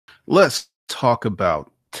Let's talk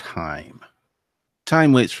about time.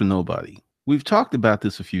 Time waits for nobody. We've talked about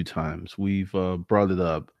this a few times. We've brought it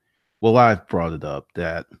up. Well, I've brought it up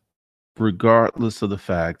that regardless of the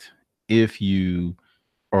fact if you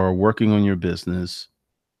are working on your business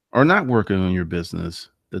or not working on your business,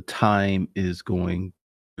 the time is going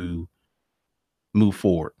to move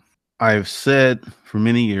forward. I've said for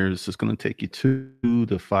many years it's going to take you 2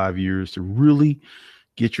 to 5 years to really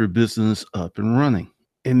get your business up and running.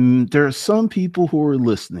 And there are some people who are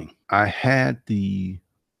listening. I had the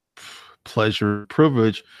pleasure,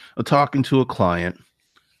 privilege of talking to a client.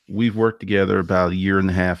 We've worked together about a year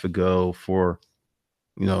and a half ago for,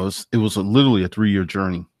 it was literally a 3 year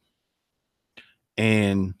journey.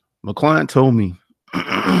 And my client told me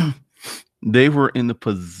they were in the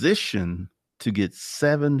position to get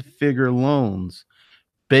 7-figure loans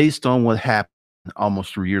based on what happened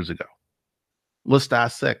almost 3 years ago. Let's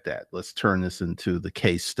dissect that. Let's turn this into the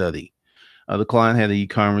case study. The client had an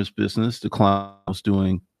e-commerce business. The client was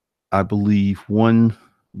doing, I believe,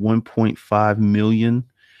 1.5 million.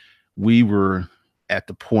 We were at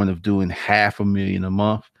the point of doing 500,000 a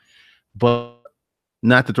month. But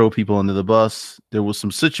not to throw people under the bus, there was some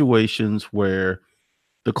situations where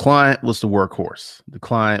the client was the workhorse. The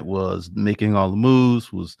client was making all the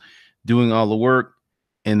moves, was doing all the work,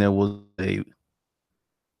 and there was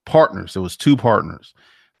partners. There was two partners.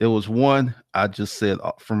 There was one, I just said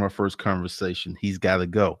from our first conversation, he's got to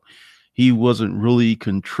go. He wasn't really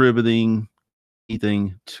contributing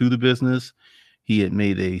anything to the business. He had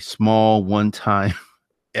made a small one-time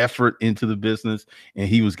effort into the business and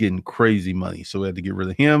he was getting crazy money. So we had to get rid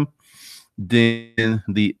of him. Then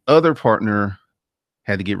the other partner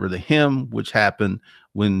had to get rid of him, which happened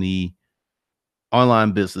when the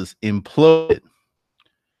online business imploded.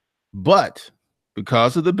 But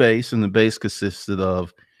because of the base, and the base consisted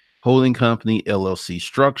of holding company, LLC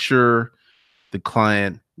structure, the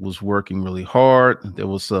client was working really hard. There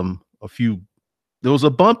was a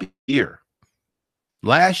bumpy year.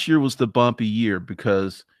 Last year was the bumpy year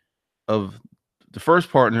because of the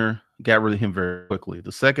first partner got rid of him very quickly.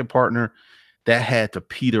 The second partner, that had to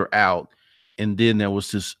peter out. And then there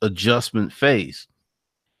was this adjustment phase.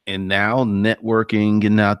 And now networking,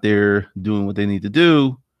 getting out there, doing what they need to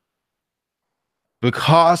do.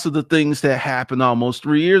 Because of the things that happened almost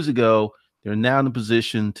 3 years ago, they're now in a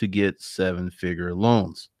position to get 7-figure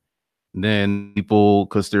loans. And then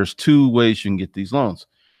because there's two ways you can get these loans.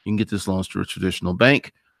 You can get these loans through a traditional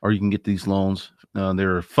bank, or you can get these loans.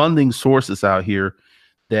 There are funding sources out here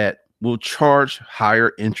that will charge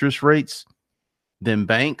higher interest rates than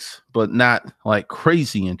banks, but not like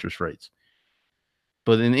crazy interest rates.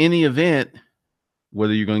 But in any event,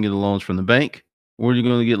 whether you're going to get loans from the bank or you're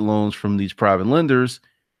going to get loans from these private lenders,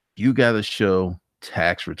 you got to show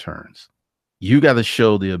tax returns. You got to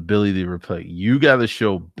show the ability to repay. You got to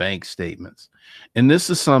show bank statements. And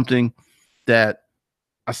this is something that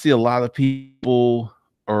I see a lot of people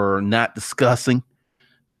are not discussing.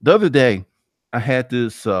 The other day, I had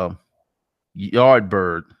this yard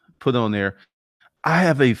bird put on there. I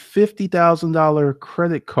have a $50,000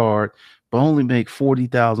 credit card, but only make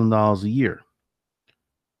 $40,000 a year.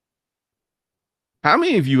 How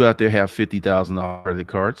many of you out there have $50,000 credit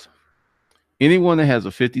cards? Anyone that has a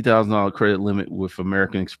 $50,000 credit limit with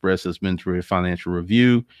American Express has been through a financial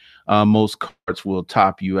review. Most cards will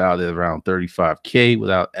top you out at around $35K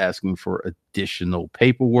without asking for additional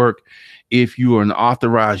paperwork. If you are an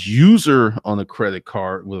authorized user on a credit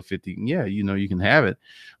card with a 50, yeah, you can have it.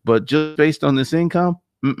 But just based on this income,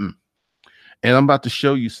 And I'm about to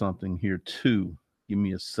show you something here too. Give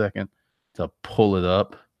me a second to pull it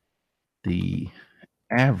up. The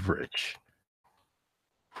average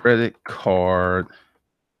credit card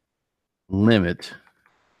limit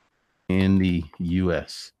in the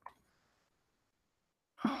US.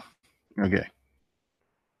 Okay.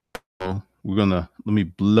 So let me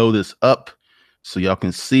blow this up so y'all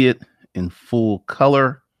can see it in full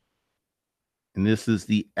color. And this is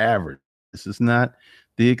the average. This is not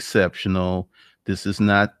the exceptional. This is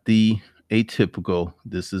not the atypical.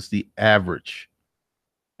 This is the average.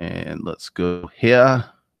 And let's go here.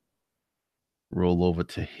 Roll over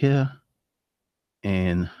to here.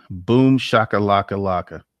 And boom, shaka laka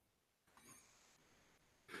laka.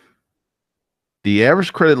 The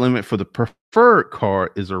average credit limit for the preferred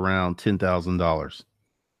card is around $10,000.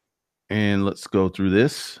 And let's go through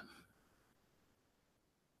this.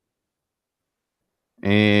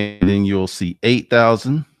 And then you'll see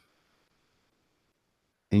 8,000.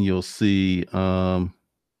 And you'll see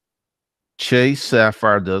Chase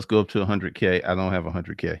Sapphire does go up to 100K. I don't have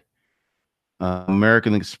 100K.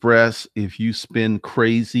 American Express, if you spend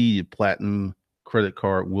crazy, your platinum credit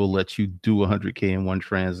card will let you do 100K in one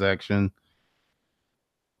transaction.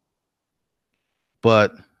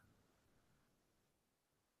 But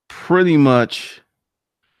pretty much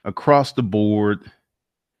across the board,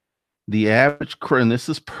 the average credit, and this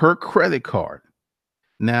is per credit card.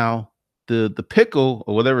 Now, the pickle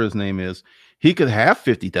or whatever his name is, he could have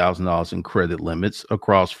 $50,000 in credit limits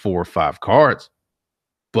across 4 or 5 cards,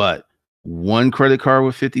 but one credit card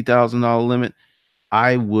with $50,000 limit,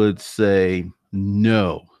 I would say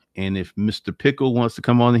no. And if Mr. Pickle wants to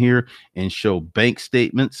come on here and show bank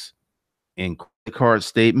statements and credit card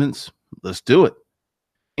statements, let's do it.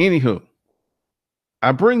 Anywho,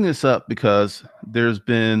 I bring this up because there's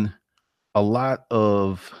been a lot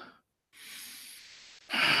of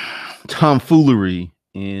tomfoolery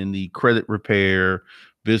in the credit repair,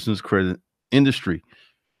 business credit industry.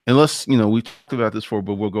 And we talked about this before,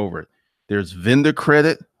 but we'll go over it. There's vendor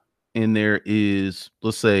credit, and there is,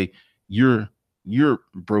 let's say you're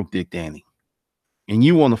broke Dick Danny and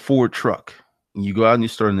you want a Ford truck, and you go out and you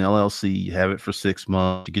start an LLC, you have it for 6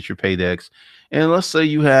 months, you get your paydex, and let's say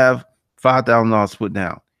you have $5,000 put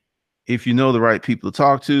down. If you know the right people to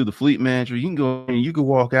talk to, the fleet manager, you can go and you can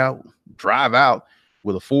walk out, drive out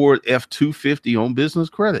with a Ford F-250 on business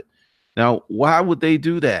credit. Now, why would they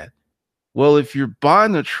do that? Well, if you're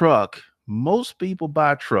buying a truck, most people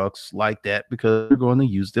buy trucks like that because they're going to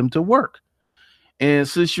use them to work. And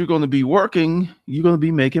since you're going to be working, you're going to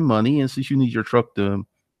be making money. And since you need your truck to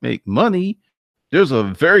make money, there's a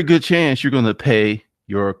very good chance you're going to pay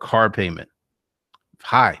your car payment.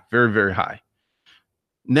 High, very, very high.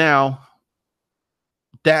 Now,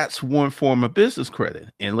 that's one form of business credit.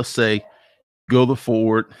 And let's say go to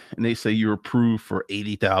Ford and they say you're approved for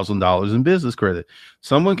 $80,000 in business credit.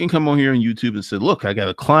 Someone can come on here on YouTube and say, look, I got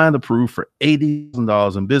a client approved for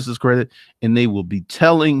 $80,000 in business credit, and they will be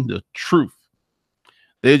telling the truth.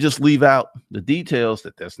 They just leave out the details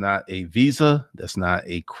that that's not a Visa, that's not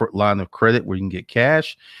a line of credit where you can get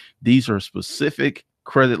cash. These are specific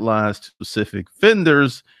credit lines to specific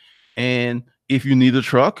vendors. And if you need a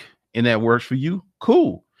truck and that works for you,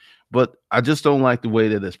 cool. But I just don't like the way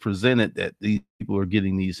that it's presented, that these people are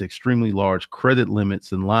getting these extremely large credit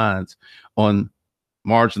limits and lines on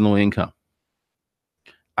marginal income.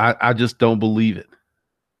 I just don't believe it.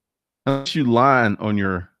 Unless you line on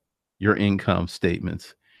your income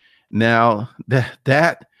statements. Now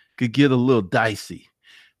that could get a little dicey.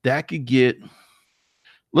 That could get,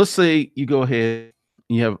 let's say you go ahead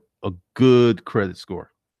and you have a good credit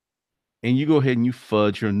score, and you go ahead and you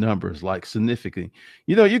fudge your numbers like significantly.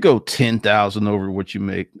 You go 10,000 over what you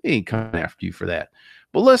make. They ain't coming after you for that.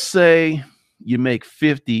 But let's say you make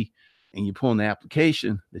 50 and you pull an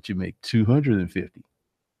application that you make 250.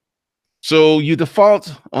 So you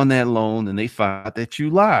default on that loan and they find out that you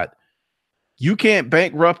lied. You can't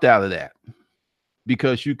bankrupt out of that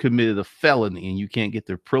because you committed a felony, and you can't get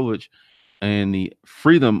the privilege and the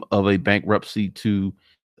freedom of a bankruptcy to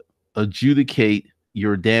adjudicate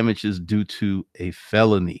your damages due to a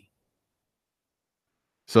felony.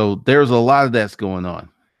 So there's a lot of that's going on.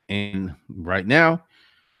 And right now,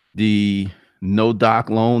 the no doc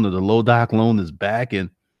loan or the low doc loan is back. And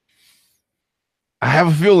I have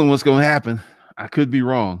a feeling what's going to happen. I could be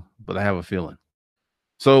wrong, but I have a feeling.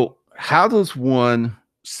 So how does one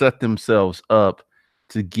set themselves up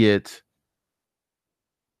to get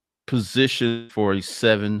positioned for a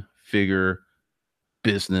 7-figure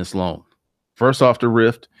business loan? First off the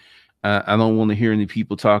rift, I don't want to hear any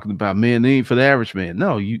people talking about, man, they ain't for the average man.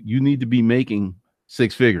 No, you need to be making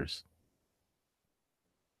 6 figures.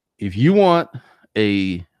 If you want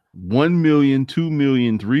a $1 million, $2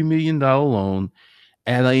 million, $3 million loan,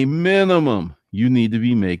 at a minimum, you need to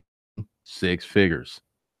be making 6 figures.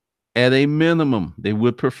 At a minimum, they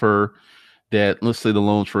would prefer that, let's say the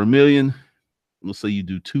loan's for $1 million. Let's say you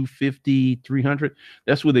do 250, 300.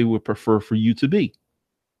 That's what they would prefer for you to be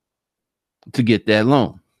to get that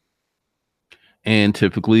loan. And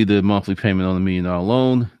typically the monthly payment on $1 million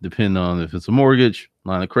loan, depending on if it's a mortgage,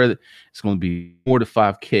 line of credit, it's going to be $4 to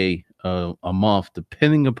 $5K a month,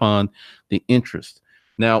 depending upon the interest.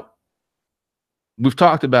 Now, we've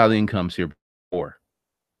talked about incomes here before.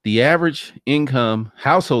 The average income,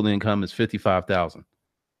 household income, is $55,000.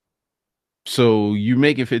 So you're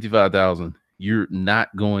making $55,000. You're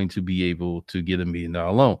not going to be able to get $1 million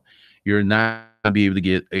loan. You're not going to be able to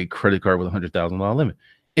get a credit card with a $100,000 limit.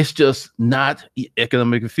 It's just not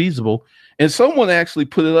economically feasible. And someone actually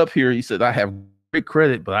put it up here. He said, I have great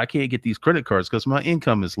credit, but I can't get these credit cards because my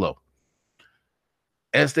income is low.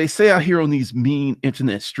 As they say out here on these mean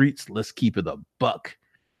internet streets, let's keep it a buck.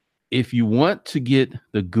 If you want to get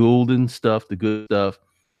the golden stuff, the good stuff,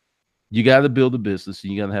 you got to build a business,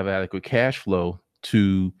 and you got to have adequate cash flow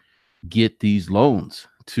to get these loans,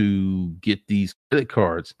 to get these credit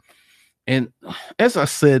cards. And as I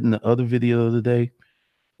said in the other video the other day,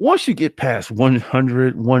 once you get past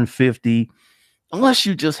 100, 150, unless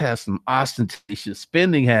you just have some ostentatious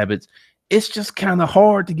spending habits, it's just kind of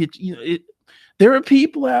hard to get, there are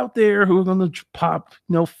people out there who are going to pop,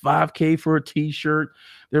 5K for a t-shirt.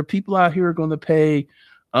 There are people out here who are going to pay,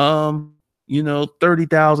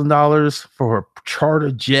 $30,000 for a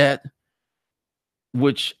charter jet,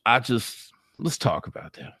 which let's talk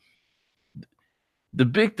about that. The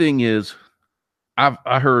big thing is,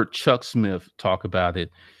 I heard Chuck Smith talk about it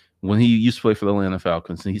when he used to play for the Atlanta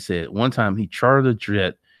Falcons. And he said one time he chartered a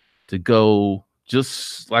jet to go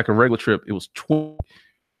just like a regular trip. It was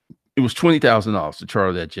 $20,000 to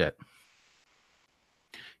charter that jet.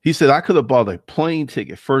 He said, I could have bought a plane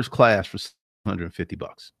ticket first class for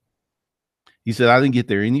 $150. He said, I didn't get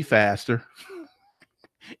there any faster.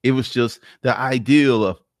 It was just the ideal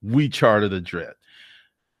of we chartered a jet.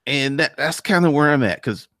 And that's kind of where I'm at.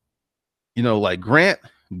 Cause like Grant,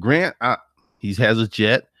 he has a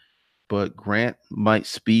jet, but Grant might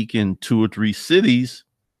speak in 2 or 3 cities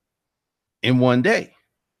in one day.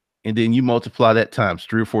 And then you multiply that times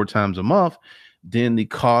 3 or 4 times a month, then the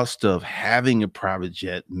cost of having a private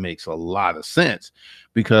jet makes a lot of sense,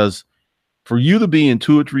 because for you to be in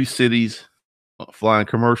 2 or 3 cities flying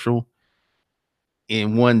commercial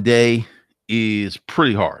in one day is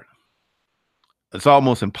pretty hard. It's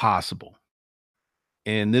almost impossible.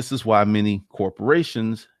 And this is why many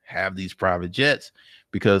corporations have these private jets,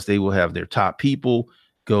 because they will have their top people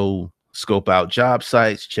go scope out job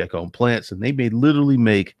sites, check on plants, and they may literally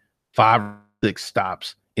make 5 or 6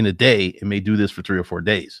 stops in a day and may do this for 3 or 4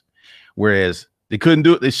 days. Whereas they couldn't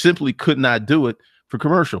do it. They simply could not do it for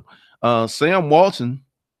commercial. Sam Walton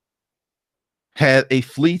had a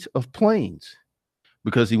fleet of planes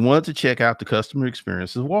because he wanted to check out the customer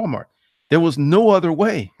experience of Walmart. There was no other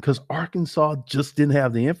way, because Arkansas just didn't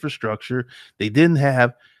have the infrastructure. They didn't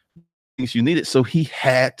have things you needed. So he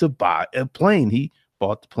had to buy a plane. He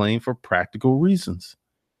bought the plane for practical reasons.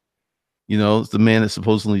 The man that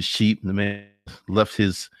supposedly is cheap. The man left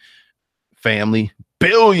his family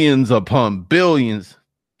billions upon billions.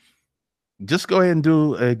 Just go ahead and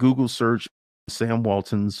do a Google search, Sam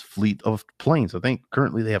Walton's fleet of planes. I think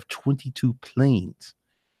currently they have 22 planes.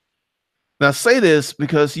 Now, I say this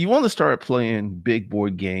because you want to start playing big boy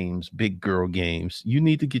games, big girl games. You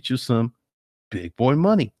need to get you some big boy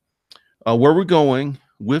money. Where we're going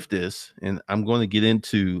with this, and I'm going to get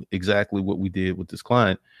into exactly what we did with this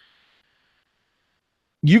client.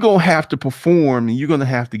 You're going to have to perform, and you're going to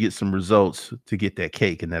have to get some results to get that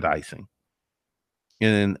cake and that icing.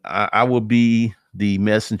 And I will be the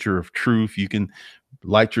messenger of truth. You can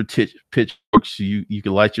light your pitchforks. You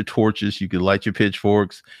can light your torches. You can light your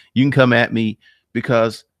pitchforks. You can come at me,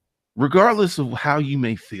 because regardless of how you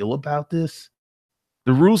may feel about this,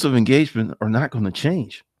 the rules of engagement are not going to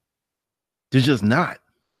change. They're just not.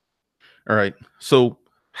 All right. So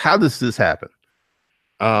how does this happen?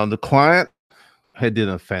 The client had did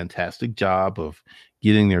a fantastic job of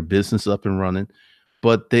getting their business up and running,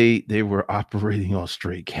 but they were operating on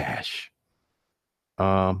straight cash.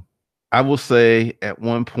 I will say at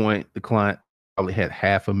one point, the client probably had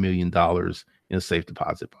 $500,000 in a safe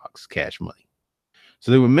deposit box, cash money.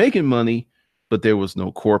 So they were making money, but there was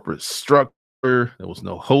no corporate structure. There was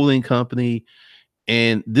no holding company.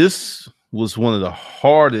 And this was one of the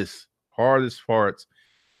hardest parts,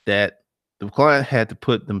 that the client had to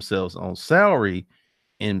put themselves on salary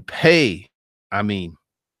and pay. I mean,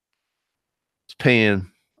 it's paying,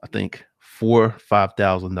 I think, $4,000 or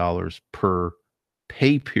 $5,000 per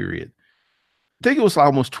pay period. I think it was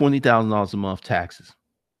almost $20,000 a month taxes.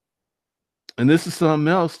 And this is something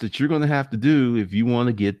else that you're going to have to do if you want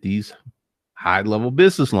to get these high-level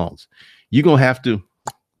business loans. You're going to have to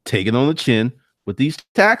take it on the chin with these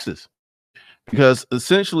taxes, because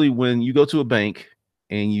essentially when you go to a bank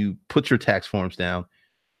and you put your tax forms down,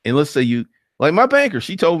 and let's say like my banker,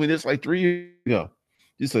 she told me this like 3 years ago.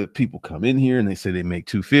 She said people come in here and they say they make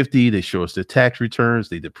 $250. They show us their tax returns.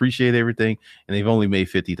 They depreciate everything, and they've only made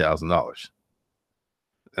 $50,000.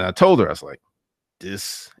 And I told her, I was like,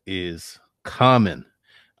 this is common.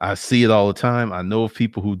 I see it all the time. I know of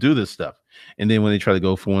people who do this stuff. And then when they try to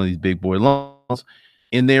go for one of these big boy loans,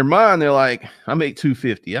 in their mind, they're like, I make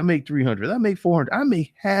 $250, I make $300, I make $400, I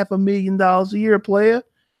make $500,000 a year, player.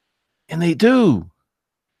 And they do.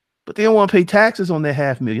 But they don't want to pay taxes on that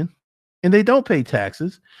 $500,000. And they don't pay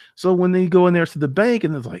taxes. So when they go in there to the bank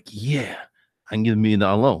and it's like, yeah, I can get $1 million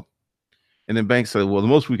loan. And then banks say, well, the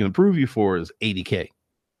most we can approve you for is $80K.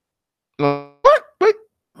 What? Wait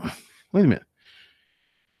a minute.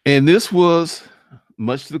 And this was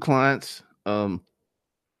much to the client's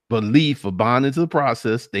belief of buying into the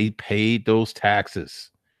process, they paid those taxes,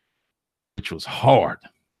 which was hard.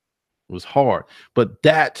 It was hard. But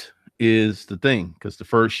that is the thing, because the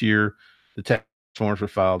first year, the tax forms were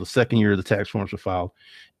filed. The second year, the tax forms were filed.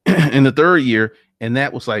 In the third year, and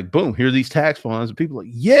that was like, boom, here are these tax funds. And people are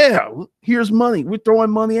like, yeah, here's money. We're throwing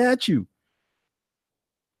money at you.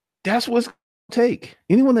 That's what's going to take.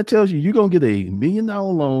 Anyone that tells you you're going to get $1 million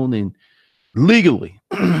loan and legally,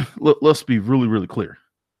 let's be really, really clear.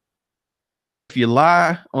 If you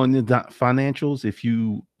lie on the financials, if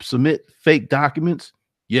you submit fake documents,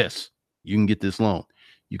 yes, you can get this loan.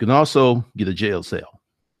 You can also get a jail cell.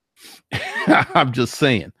 I'm just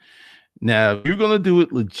saying. Now, if you're going to do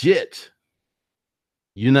it legit,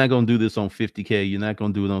 you're not going to do this on 50K. You're not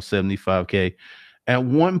going to do it on 75K. At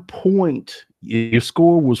one point, your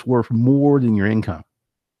score was worth more than your income.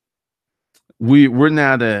 We're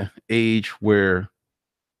now at an age where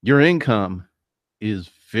your income is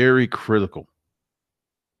very critical.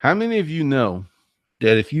 How many of you know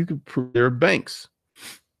that if you could prove, there are banks,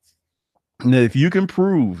 and that if you can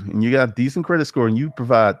prove and you got a decent credit score and you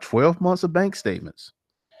provide 12 months of bank statements,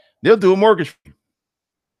 they'll do a mortgage for you.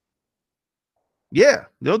 Yeah,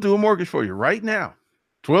 they'll do a mortgage for you right now.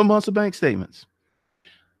 12 months of bank statements.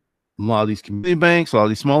 A lot of these community banks, a lot of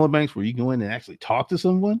these smaller banks where you go in and actually talk to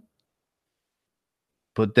someone,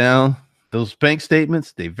 put down those bank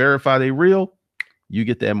statements, they verify they're real, you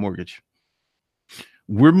get that mortgage.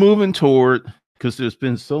 We're moving toward, because there's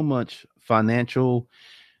been so much financial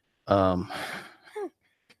fuckery.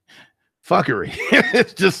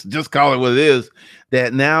 It's just call it what it is,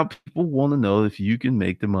 that now people want to know if you can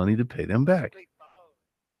make the money to pay them back.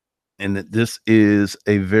 And that this is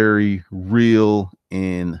a very real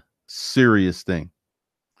and serious thing.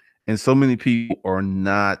 And so many people are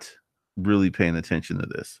not really paying attention to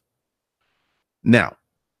this. Now,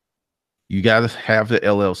 you got to have the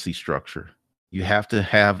LLC structure. You have to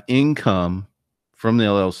have income from the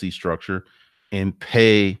LLC structure and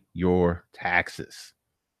pay your taxes.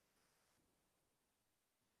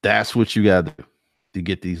 That's what you got to do to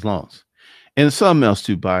get these loans. And something else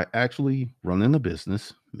too, by actually running a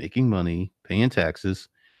business, making money, paying taxes,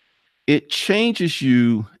 it changes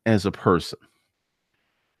you as a person.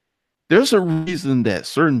 There's a reason that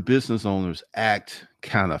certain business owners act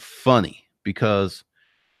kind of funny, because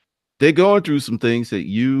they're going through some things that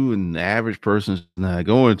you and the average person is not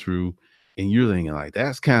going through. And you're thinking like,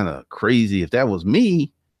 that's kind of crazy. If that was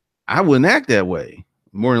me, I wouldn't act that way.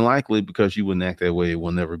 More than likely, because you wouldn't act that way, it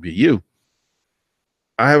will never be you.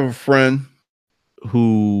 I have a friend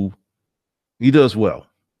who, he does well.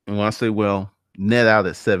 And when I say well, net out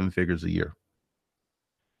at 7 figures a year.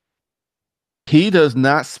 He does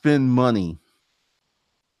not spend money.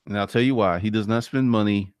 And I'll tell you why. He does not spend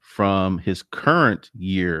money from his current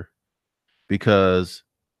year, because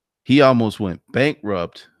he almost went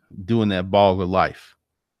bankrupt doing that ball of life.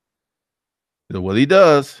 So what he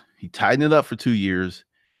does, he tightened it up for 2 years,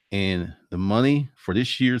 and the money for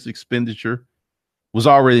this year's expenditure was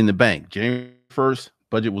already in the bank. January 1st,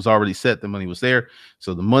 budget was already set. The money was there.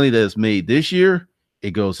 So the money that is made this year,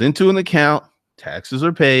 it goes into an account, taxes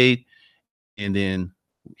are paid, and then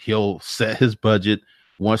he'll set his budget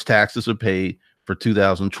once taxes are paid for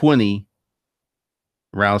 2020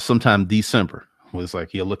 around sometime December. It's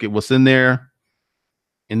like he'll look at what's in there.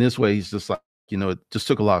 In this way, he's just like, it just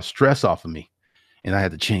took a lot of stress off of me, and I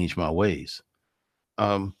had to change my ways.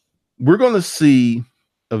 We're going to see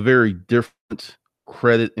a very different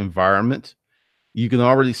credit environment. You can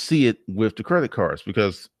already see it with the credit cards,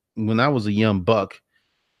 because when I was a young buck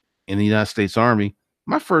in the United States Army,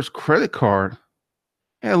 my first credit card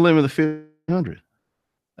had a limit of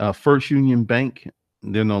 $1,500. First Union Bank,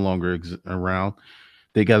 they're no longer around.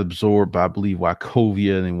 They got absorbed by, I believe,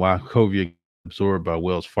 Wachovia, and Wachovia got absorbed by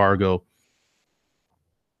Wells Fargo,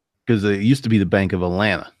 because it used to be the Bank of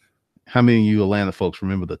Atlanta. How many of you Atlanta folks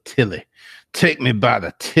remember the Tilly? Take me by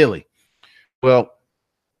the Tilly. Well,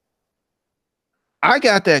 I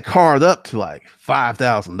got that card up to like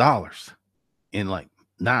 $5,000 in like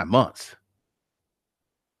 9 months.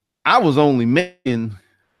 I was only making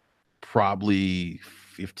probably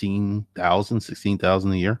 15,000,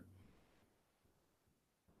 16,000 a year.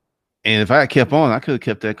 And if I kept on, I could have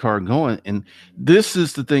kept that card going. And this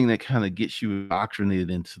is the thing that kind of gets you indoctrinated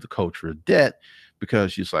into the culture of debt,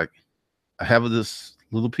 because you're like, I have this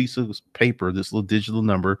little piece of paper, this little digital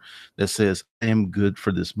number that says I am good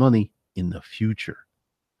for this money in the future.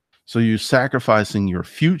 So you're sacrificing your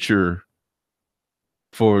future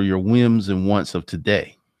for your whims and wants of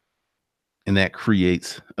today. And that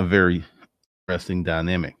creates a very interesting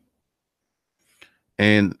dynamic.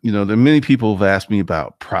 And, there are many people who've asked me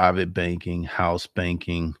about private banking, house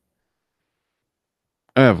banking.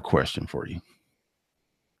 I have a question for you.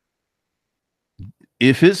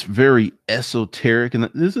 If it's very esoteric, and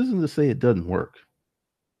this isn't to say it doesn't work.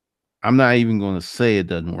 I'm not even going to say it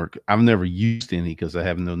doesn't work. I've never used any because I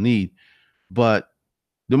have no need. But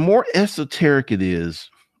the more esoteric it is,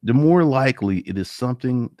 the more likely it is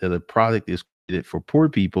something that a product is created for poor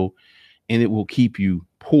people, and it will keep you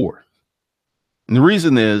poor. And the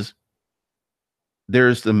reason is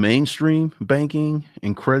there's the mainstream banking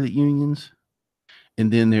and credit unions,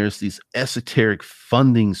 and then there's these esoteric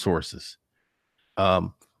funding sources.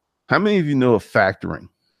 How many of you know of factoring?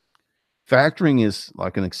 Factoring is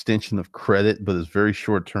like an extension of credit, but it's very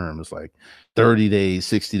short term. It's like 30 days,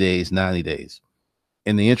 60 days, 90 days.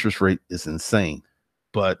 And the interest rate is insane.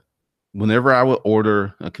 But whenever I would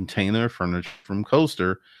order a container of furniture from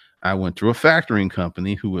Coaster, I went through a factoring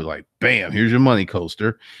company who would like, bam, here's your money,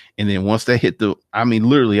 Coaster. And then once they hit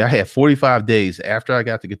literally, I had 45 days after I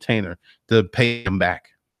got the container to pay them back.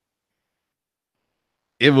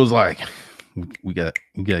 It was like, we got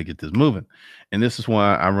to get this moving. And this is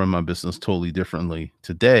why I run my business totally differently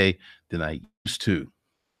today than I used to.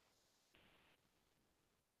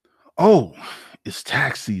 Oh, it's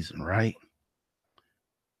tax season, right?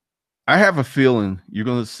 I have a feeling you're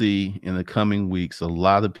going to see in the coming weeks a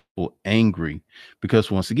lot of people angry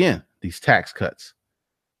because, once again, these tax cuts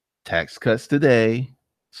today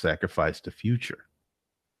sacrifice the future.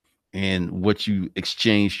 And what you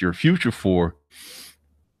exchange your future for,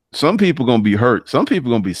 some people going to be hurt. Some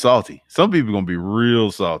people going to be salty. Some people going to be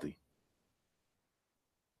real salty.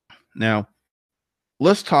 Now,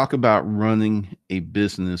 let's talk about running a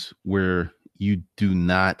business where you do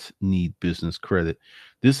not need business credit.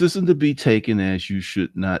 This isn't to be taken as you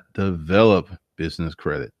should not develop business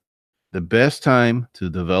credit. The best time to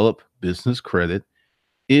develop business credit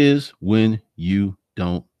is when you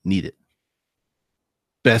don't need it.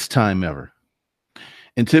 Best time ever.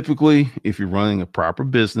 And typically, if you're running a proper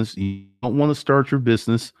business, you don't want to start your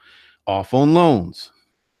business off on loans.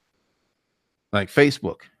 Like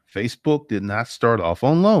Facebook. Facebook did not start off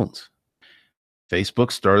on loans.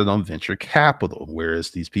 Facebook started on venture capital,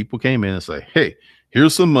 whereas these people came in and say, hey,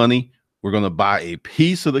 here's some money. We're going to buy a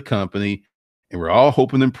piece of the company. And we're all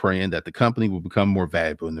hoping and praying that the company will become more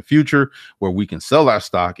valuable in the future, where we can sell our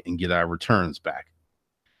stock and get our returns back.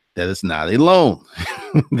 That is not a loan.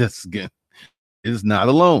 That's good. It is not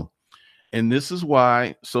a loan. And this is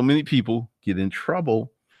why so many people get in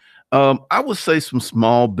trouble. I would say some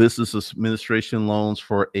small business administration loans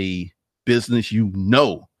for a business,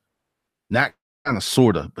 not kind of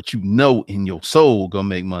sort of, but in your soul gonna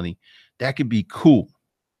make money. That could be cool.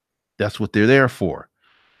 That's what they're there for.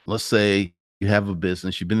 Let's say you have a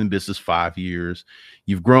business, you've been in business 5 years,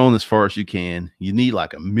 you've grown as far as you can. You need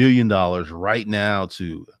like $1 million right now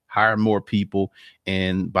to hire more people.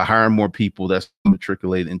 And by hiring more people, that's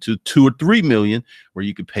matriculate into 2 or 3 million, where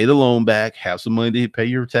you could pay the loan back, have some money to pay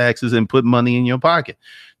your taxes, and put money in your pocket.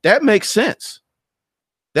 That makes sense.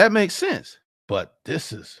 That makes sense. But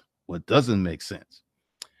this is what doesn't make sense.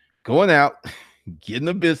 Going out, getting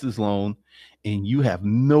a business loan, and you have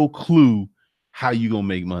no clue how you're going to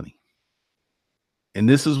make money. And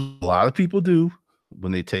this is what a lot of people do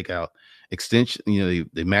when they take out extension.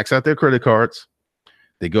 They max out their credit cards.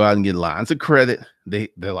 They go out and get lines of credit. They're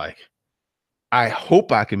like, I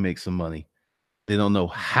hope I can make some money. They don't know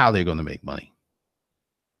how they're going to make money.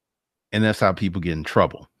 And that's how people get in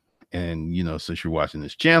trouble. And, since you're watching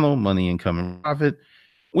this channel, Money, Income, and Profit,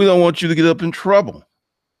 we don't want you to get up in trouble.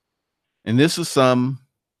 And this is some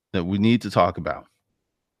that we need to talk about.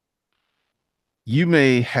 You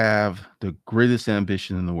may have the greatest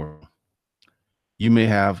ambition in the world. You may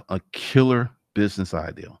have a killer business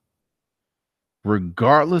idea.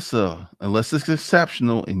 Regardless of, unless it's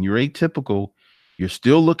exceptional and you're atypical, you're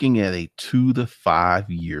still looking at a 2 to 5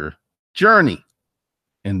 year journey.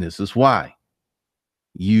 And this is why.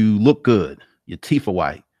 You look good. Your teeth are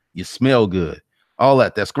white. You smell good. All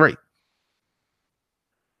that. That's great.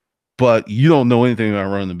 But you don't know anything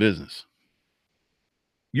about running the business.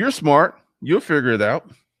 You're smart. You'll figure it out.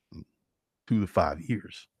 2 to 5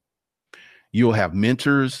 years. You'll have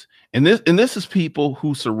mentors. And this is people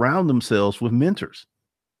who surround themselves with mentors.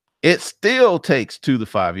 It still takes 2 to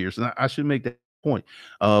 5 years. And I should make that point.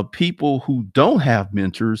 People who don't have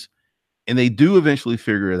mentors and they do eventually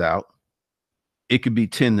figure it out, it could be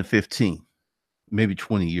 10 to 15, maybe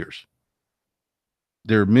 20 years.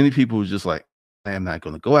 There are many people who are just like, I am not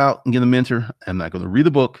going to go out and get a mentor. I'm not going to read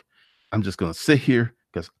a book. I'm just going to sit here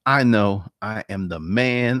because I know I am the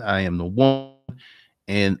man. I am the one.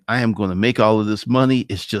 And I am going to make all of this money.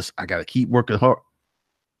 It's just, I got to keep working hard.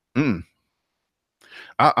 Mm.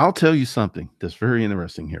 I'll tell you something that's very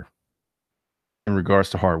interesting here in regards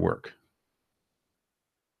to hard work.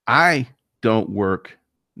 I don't work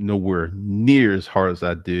nowhere near as hard as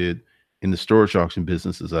I did in the storage auction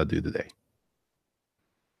business as I do today.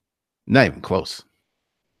 Not even close.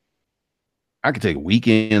 I could take a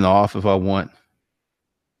weekend off if I want,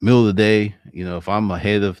 middle of the day. If I'm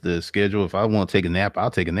ahead of the schedule, if I want to take a nap,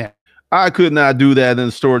 I'll take a nap. I could not do that in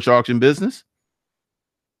the storage auction business.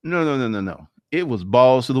 No, no, no, no, no. It was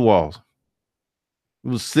balls to the walls. It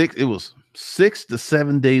was 6 to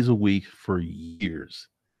 7 days a week for years.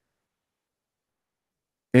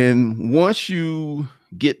 And once you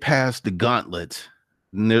get past the gauntlet,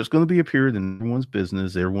 and there's going to be a period in everyone's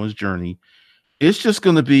business, everyone's journey, it's just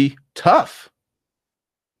going to be tough.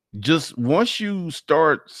 Just once you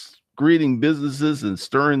start greeting businesses and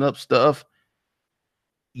stirring up stuff,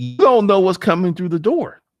 you don't know what's coming through the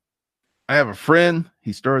door. I have a friend,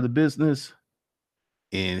 he started a business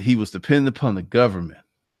and he was dependent upon the government.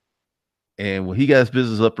 And when he got his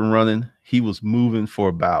business up and running, he was moving for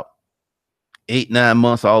about 8, 9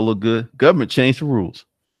 months, all looked good. Government changed the rules,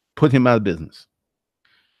 put him out of business.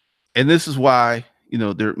 And this is why,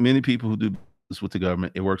 there are many people who do this with the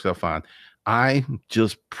government. It works out fine. I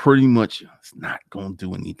just pretty much not going to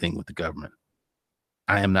do anything with the government.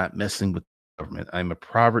 I am not messing with the government. I'm a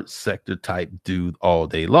private sector type dude all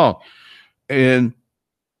day long. And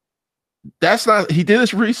he did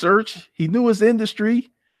his research. He knew his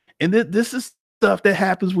industry. And this is stuff that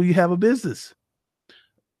happens when you have a business.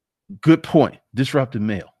 Good point. Disruptive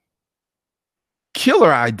mail.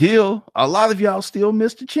 Killer ideal. A lot of y'all still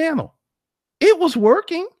missed the channel. It was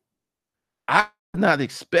working. I did not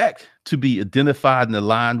expect to be identified and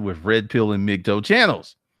aligned with Red Pill and MGTOW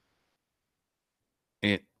channels.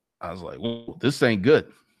 And I was like, well, this ain't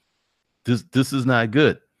good. This is not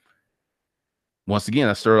good. Once again,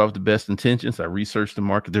 I started off with the best intentions. I researched the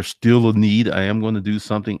market. There's still a need. I am going to do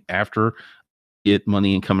something after get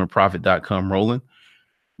moneyincomeandprofit.com rolling,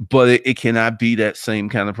 but it cannot be that same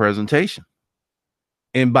kind of presentation.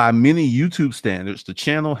 And by many YouTube standards, the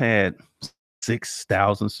channel had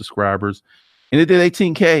 6,000 subscribers and it did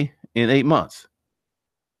 18K in 8 months.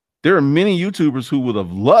 There are many YouTubers who would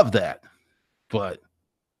have loved that, but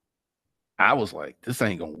I was like, this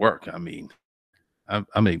ain't gonna work. I mean,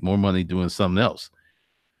 I make more money doing something else.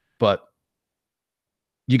 But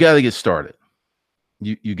you got to get started.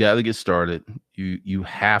 You got to get started. You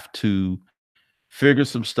have to figure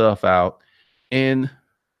some stuff out. And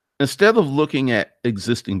instead of looking at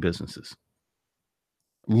existing businesses,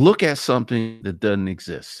 look at something that doesn't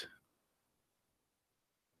exist.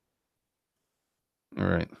 All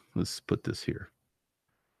right, let's put this here.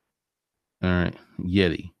 All right,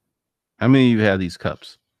 Yeti. How many of you have these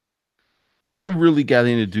cups? I really got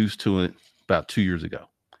introduced to it about 2 years ago.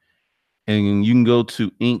 And you can go to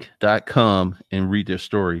inc.com and read their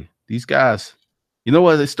story. These guys, you know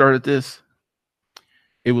why they started this?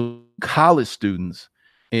 It was college students,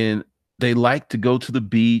 and they like to go to the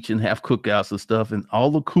beach and have cookouts and stuff, and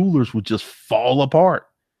all the coolers would just fall apart.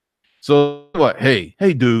 So what? Hey,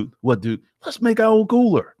 dude, let's make our own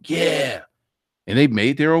cooler. Yeah. And they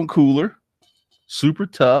made their own cooler, super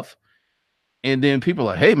tough. And then people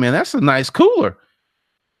are like, hey, man, that's a nice cooler.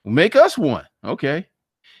 Make us one. Okay.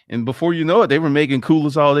 And before you know it, they were making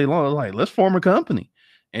coolers all day long. Like, let's form a company.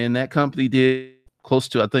 And that company did close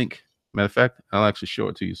to, I think, matter of fact, I'll actually show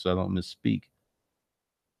it to you so I don't misspeak.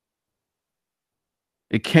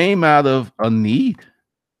 It came out of a need.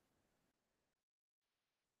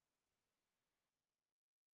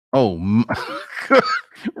 Oh,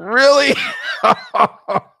 really?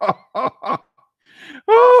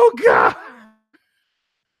 Oh, God.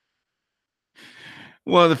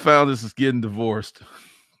 One of the founders is getting divorced.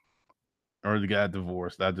 Or the guy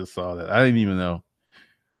divorced. I just saw that. I didn't even know.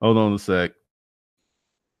 Hold on a sec.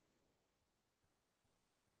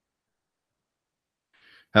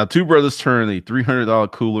 How two brothers turn a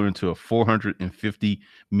 $300 cooler into a $450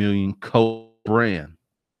 million brand.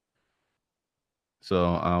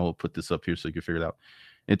 So I will put this up here so you can figure it out.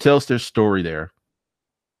 It tells their story there.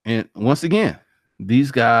 And once again, these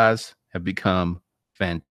guys have become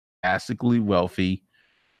fantastically wealthy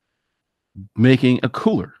making a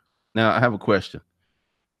cooler. Now, I have a question.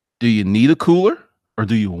 Do you need a cooler or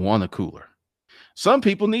do you want a cooler? Some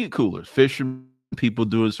people need coolers. Fishermen, people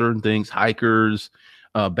doing certain things, hikers,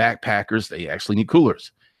 backpackers, they actually need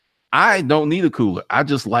coolers. I don't need a cooler. I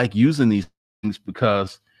just like using these things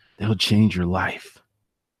because they'll change your life.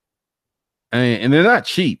 And they're not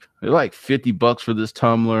cheap. They're like $50 for this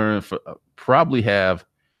tumbler, and probably have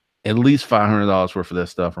at least $500 worth of that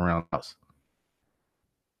stuff around the house.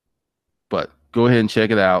 But Go ahead and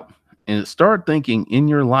check it out and start thinking in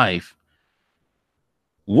your life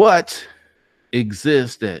what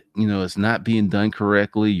exists that is not being done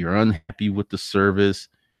correctly. You're unhappy with the service.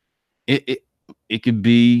 It could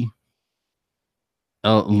be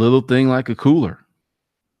a little thing like a cooler.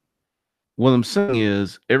 What I'm saying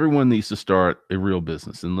is everyone needs to start a real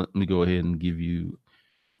business. And let me go ahead and give you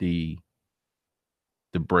the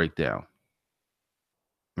breakdown.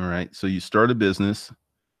 All right. So you start a business,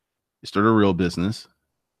 you start a real business.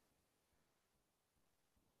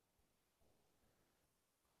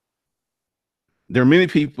 There are many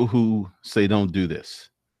people who say don't do this.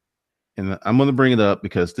 And I'm going to bring it up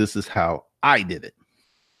because this is how I did it.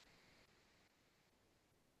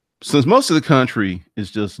 Since most of the country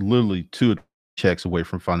is just literally 2 checks away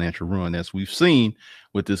from financial ruin, as we've seen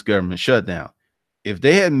with this government shutdown, if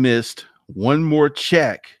they had missed one more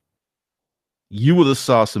check, you would have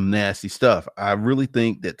saw some nasty stuff. I really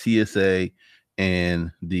think that TSA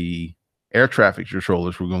and the air traffic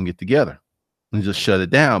controllers were going to get together and just shut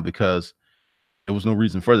it down because there was no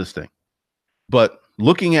reason for this thing. But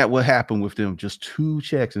looking at what happened with them, just 2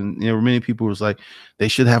 checks, and there were many people who was like, they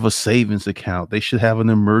should have a savings account. They should have an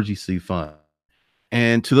emergency fund.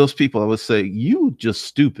 And to those people, I would say, you just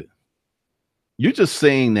stupid. You're just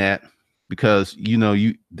saying that because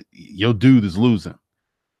your dude is losing.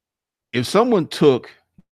 If someone took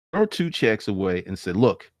your 2 checks away and said,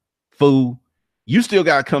 look, fool, you still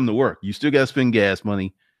got to come to work. You still got to spend gas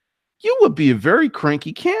money. You would be a very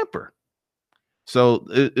cranky camper. So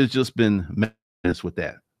it's just been madness with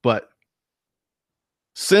that. But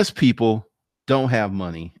since people don't have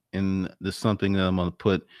money, and there's something that I'm going to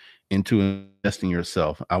put into investing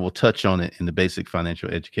yourself, I will touch on it in the basic financial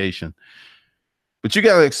education. But you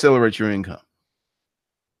got to accelerate your income.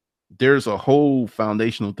 There's a whole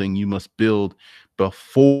foundational thing you must build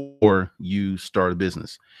before you start a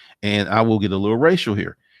business. And I will get a little racial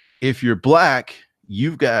here. If you're Black,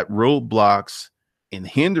 you've got roadblocks and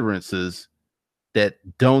hindrances that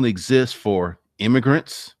don't exist for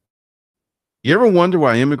immigrants. You ever wonder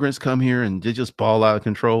why immigrants come here and they just ball out of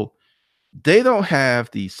control? They don't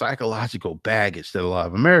have the psychological baggage that a lot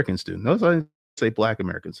of Americans do. Notice I say Black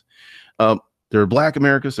Americans. There are Black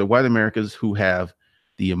Americans, there are white Americans who have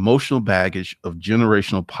the emotional baggage of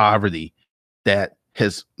generational poverty that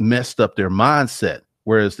has messed up their mindset.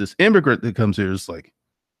 Whereas this immigrant that comes here is like,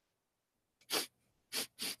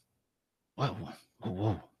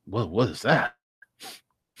 what is that?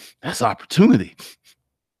 That's opportunity.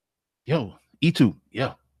 Yo, E2,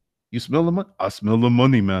 yeah. You smell the money? I smell the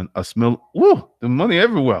money, man. I smell the money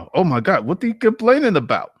everywhere. Oh my God, what are you complaining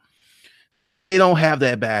about? They don't have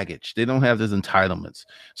that baggage. They don't have those entitlements.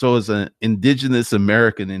 So as an indigenous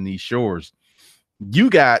American in these shores, you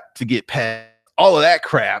got to get past all of that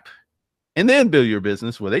crap and then build your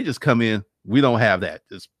business where they just come in. We don't have that.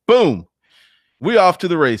 Just boom. We off to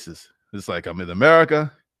the races. It's like I'm in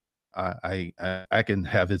America. I can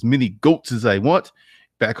have as many goats as I want.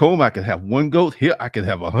 Back home, I can have 1 goat. Here, I can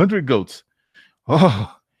have 100 goats.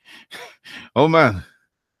 Oh man.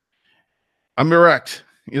 I'm erect,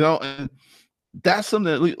 and that's something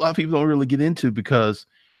that a lot of people don't really get into because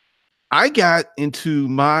I got into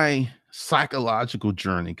my psychological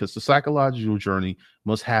journey because the psychological journey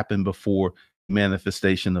must happen before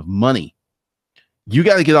manifestation of money. You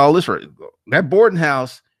got to get all this right. That boarding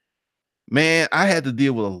house, man, I had to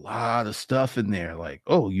deal with a lot of stuff in there. Like,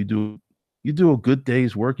 oh, you do a good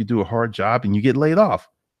day's work, you do a hard job, and you get laid off.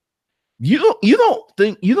 You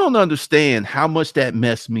don't understand how much that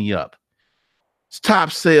messed me up. It's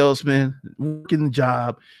top salesman, working the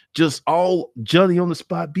job, just all Johnny on the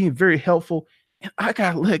spot, being very helpful, and I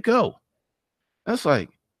got let go. That's like,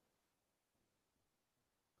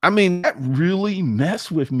 that really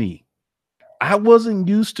messed with me. I wasn't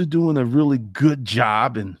used to doing a really good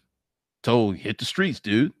job and told hit the streets,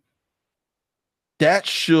 dude. That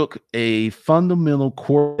shook a fundamental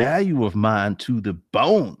core value of mine to the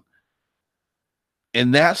bone.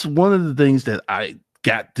 And that's one of the things that I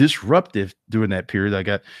got disruptive during that period. I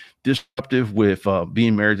got disruptive with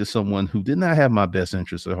being married to someone who did not have my best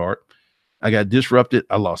interests at heart. I got disrupted.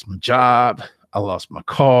 I lost my job. I lost my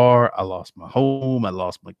car. I lost my home. I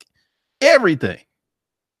lost my everything.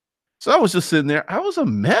 So I was just sitting there. I was a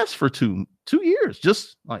mess for two years.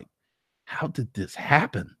 Just like, how did this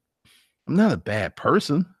happen? I'm not a bad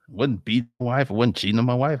person. I wasn't beating my wife. I wasn't cheating on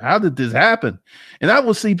my wife. How did this happen? And I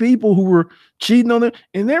would see people who were cheating on them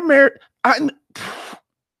and they're married. I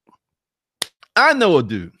know a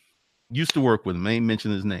dude used to work with him. I ain't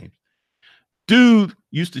mention his name. Dude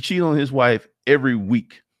used to cheat on his wife every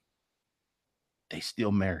week. They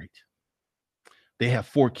still married. They have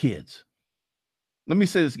 4 kids. Let me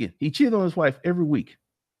say this again. He cheated on his wife every week.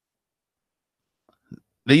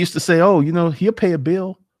 They used to say, oh, he'll pay a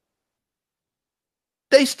bill.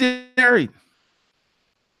 They still married.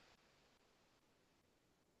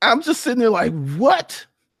 I'm just sitting there like, what?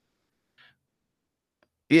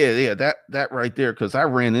 Yeah, that right there, because I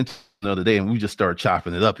ran into the other day and we just started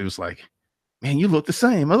chopping it up. It was like, man, you look the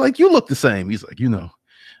same. I was like, you look the same. He's like,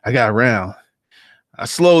 I got around. I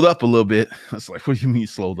slowed up a little bit. I was like, what do you mean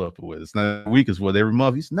slowed up a bit? It's not a week, is what, every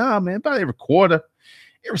month? He's, nah, man, about every quarter,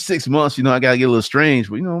 every 6 months, I got to get a little strange.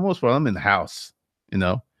 But, most part, I'm in the house,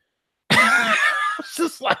 It's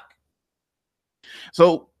just like,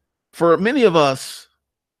 so for many of us,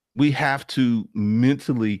 we have to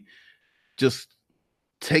mentally just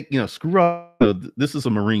take, screw up. This is a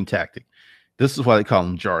Marine tactic. This is why they call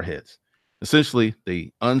them jar heads. Essentially,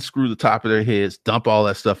 they unscrew the top of their heads, dump all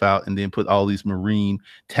that stuff out, and then put all these Marine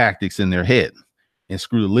tactics in their head and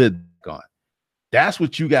screw the lid back on. That's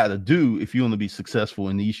what you got to do if you want to be successful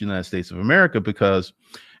in the East United States of America, because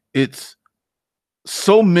it's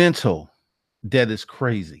so mental that it's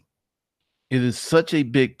crazy. It is such a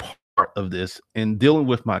big part of this. And dealing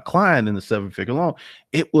with my client in the 7-figure loan,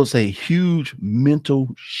 it was a huge mental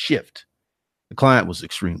shift. The client was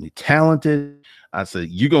extremely talented. I said,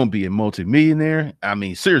 you're going to be a multimillionaire. I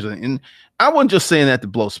mean, seriously. And I wasn't just saying that to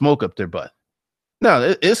blow smoke up their butt.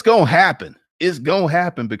 No, it's going to happen. It's going to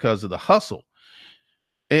happen because of the hustle.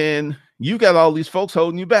 And you got all these folks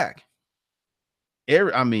holding you back. I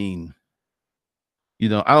don't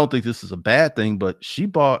think this is a bad thing, but she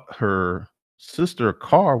bought her sister a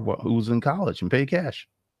car who was in college and paid cash.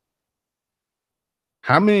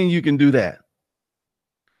 How many of you can do that?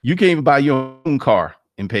 You can't even buy your own car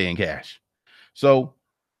and pay in cash. So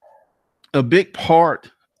a big part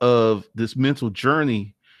of this mental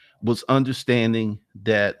journey was understanding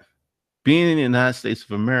that being in the United States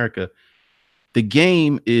of America, the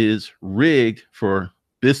game is rigged for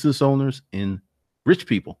business owners and rich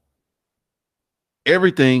people.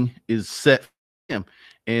 Everything is set for them.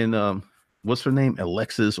 And what's her name?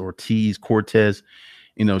 Alexis Ortiz Cortez.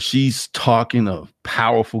 She's talking a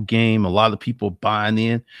powerful game. A lot of people buying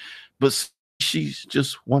in, but she's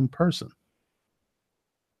just one person.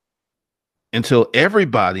 Until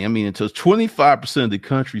everybody, until 25% of the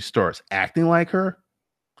country starts acting like her,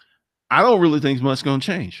 I don't really think much is going to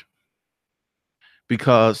change.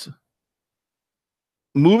 Because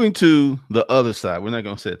moving to the other side, we're not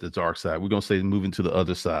going to say the dark side. We're going to say moving to the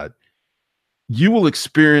other side. You will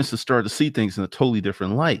experience and start to see things in a totally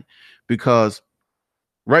different light, because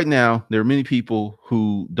right now there are many people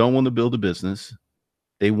who don't want to build a business.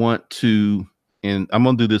 They want to, and I'm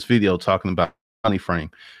going to do this video talking about money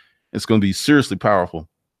frame. It's going to be seriously powerful.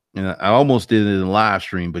 And I almost did it in a live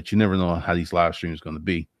stream, but you never know how these live streams are going to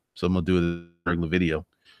be. So I'm going to do it in a regular video.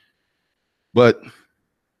 But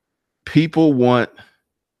people want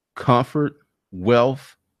comfort,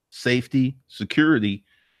 wealth, safety, security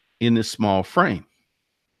in this small frame.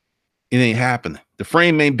 It ain't happening. The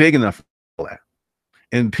frame ain't big enough for that.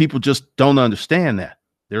 And people just don't understand that.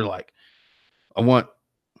 They're like, I want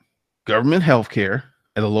government health care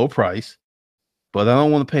at a low price, but I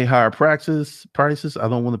don't want to pay higher prices. I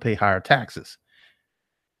don't want to pay higher taxes.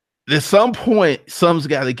 At some point, some's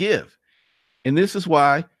got to give. And this is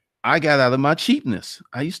why I got out of my cheapness.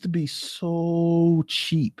 I used to be so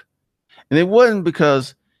cheap. And it wasn't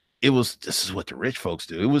because this is what the rich folks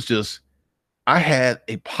do. It was just, I had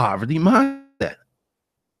a poverty mindset.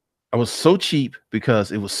 I was so cheap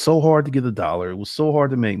because it was so hard to get a dollar. It was so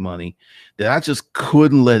hard to make money that I just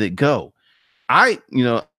couldn't let it go.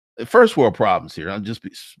 First world problems here. I'll just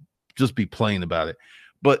be plain about it.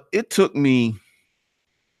 But it took me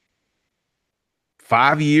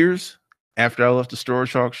 5 years after I left the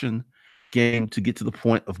storage auction game to get to the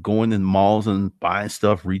point of going in malls and buying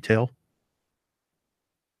stuff retail.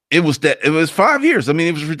 It was 5 years.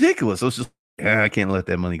 It was ridiculous. I was just, I can't let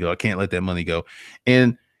that money go. I can't let that money go.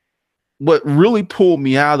 And what really pulled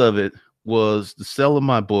me out of it was the sale of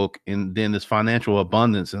my book and then this financial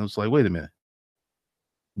abundance. And I was like, wait a minute.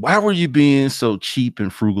 Why were you being so cheap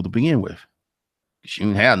and frugal to begin with? Because you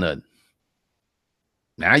didn't have nothing.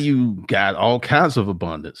 Now you got all kinds of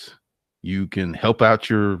abundance. You can help out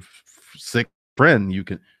your sick friend. You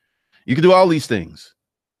can do all these things.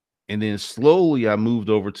 And then slowly I moved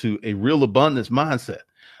over to a real abundance mindset.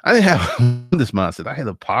 I didn't have this mindset. I had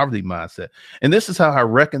a poverty mindset. And this is how I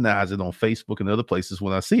recognize it on Facebook and other places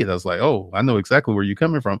when I see it. I was like, oh, I know exactly where you're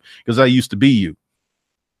coming from because I used to be you.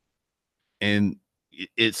 And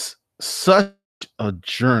it's such a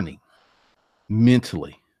journey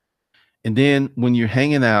mentally. And then when you're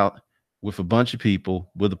hanging out with a bunch of people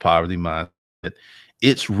with a poverty mindset,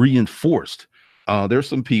 it's reinforced. There's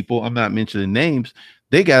some people, I'm not mentioning names,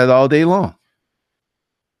 they got it all day long.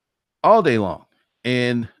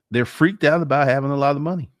 And they're freaked out about having a lot of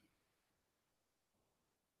money.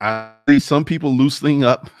 I see some people loosening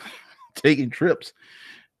up, taking trips.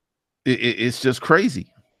 It's just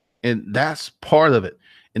crazy. And that's part of it.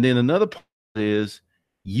 And then another part is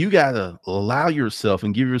you got to allow yourself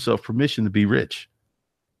and give yourself permission to be rich.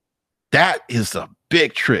 That is a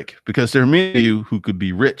big trick because there are many of you who could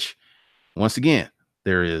be rich. Once again,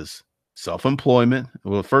 there is self-employment.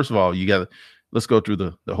 Well, first of all, let's go through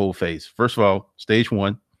the whole phase. First of all, stage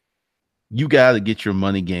one, you got to get your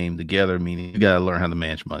money game together, meaning you got to learn how to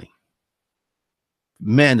manage money.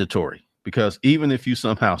 Mandatory, because even if you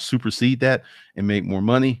somehow supersede that and make more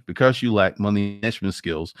money, because you lack money management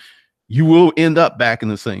skills, you will end up back in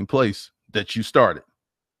the same place that you started.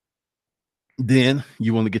 Then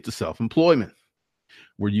you want to get to self-employment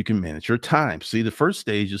where you can manage your time. See, the first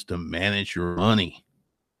stage is to manage your money.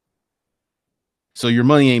 So your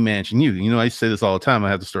money ain't managing you. You know, I say this all the time. I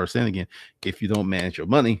have to start saying again. If you don't manage your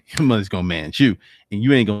money's going to manage you. And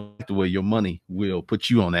you ain't going to like the way your money will put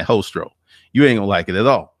you on that host row. You ain't going to like it at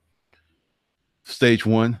all. Stage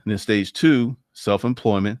one, then stage two,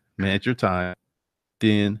 self-employment, manage your time.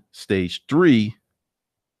 Then stage three,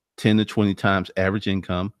 10 to 20 times average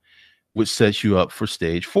income, which sets you up for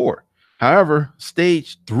stage four. However,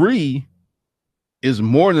 stage three is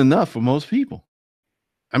more than enough for most people.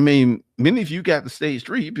 I mean, many of you got to stage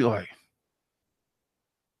three, you'd be like,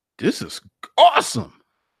 this is awesome.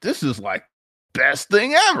 This is like best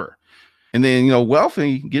thing ever. And then, you know,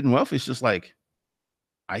 getting wealthy is just like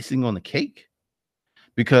icing on the cake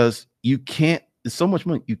because it's so much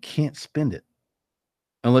money, you can't spend it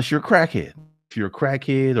unless you're a crackhead. If you're a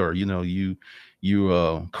crackhead or, you know, you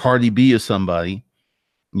Cardi B or somebody,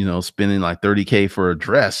 you know, spending like 30K for a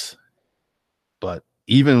dress. But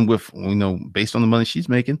even with, you know, based on the money she's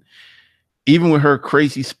making, even with her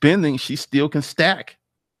crazy spending, she still can stack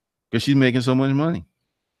because she's making so much money.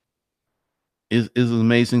 Is an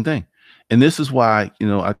amazing thing. And this is why, you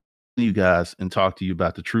know, I you guys and talk to you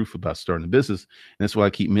about the truth about starting a business. And that's why I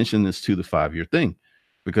keep mentioning this to the 5-year thing,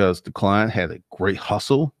 because the client had a great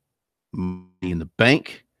hustle, money in the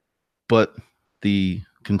bank, but the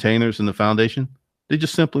containers and the foundation, they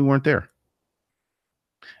just simply weren't there.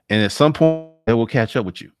 And at some point, they will catch up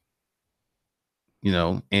with you. You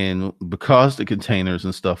know, and because the containers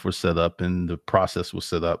and stuff were set up and the process was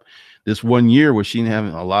set up, this 1 year where she didn't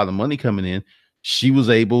have a lot of money coming in, she was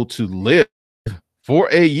able to live for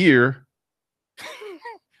a year.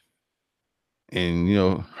 And, you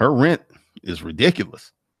know, her rent is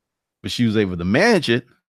ridiculous, but she was able to manage it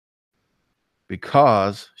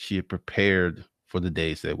because she had prepared for the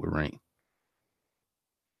days that would rain.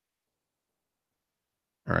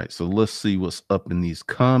 All right, so let's see what's up in these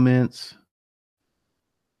comments.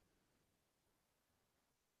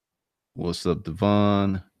 What's up,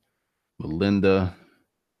 Devon, Melinda,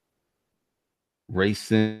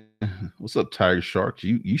 Racing? What's up, Tiger Sharks?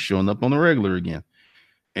 You showing up on the regular again.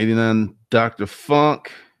 89, Dr.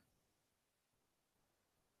 Funk.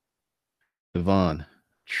 Devon,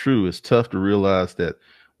 true. It's tough to realize that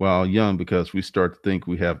while young because we start to think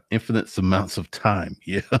we have infinite amounts of time.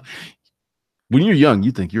 Yeah. When you're young,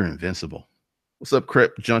 you think you're invincible. What's up,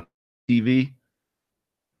 Crep Junk TV?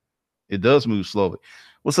 It does move slowly.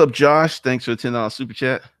 What's up, Josh? Thanks for the $10 super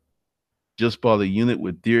chat. Just bought a unit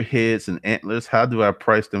with deer heads and antlers. How do I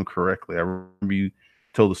price them correctly? I remember you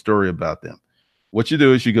told a story about them. What you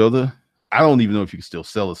do is you go to, I don't even know if you can still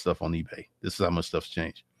sell this stuff on eBay. This is how much stuff's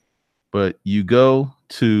changed. But you go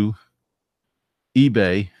to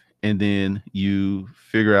eBay and then you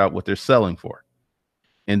figure out what they're selling for.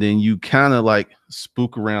 And then you kind of like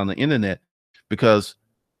spook around the internet because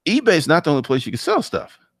eBay is not the only place you can sell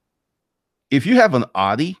stuff. If you have an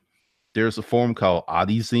Audi, there's a forum called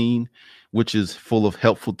AudiZine, which is full of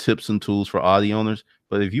helpful tips and tools for Audi owners.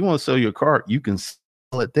 But if you want to sell your car, you can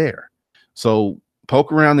sell it there. So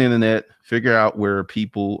poke around the internet, figure out where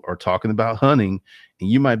people are talking about hunting, and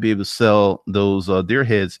you might be able to sell those deer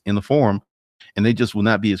heads in the forum, and they just will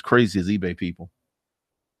not be as crazy as eBay people.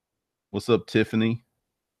 What's up, Tiffany?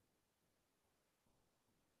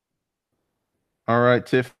 All right,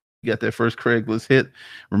 Tiff, you got that first Craigslist hit.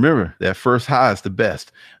 Remember, that first high is the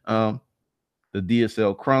best. The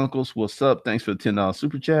DSL Chronicles, what's up? Thanks for the $10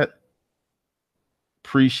 super chat.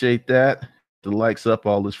 Appreciate that. The likes up,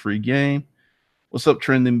 all this free game. What's up,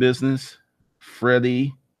 Trending Business?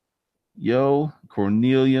 Freddie, Yo,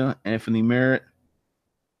 Cornelia, Anthony Merritt,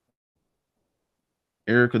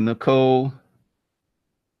 Erica Nicole.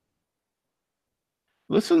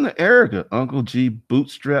 Listen to Erica. Uncle G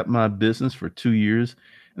bootstrapped my business for 2 years,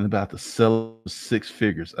 and and about to sell six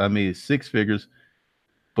figures. I made six figures,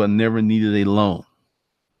 but never needed a loan.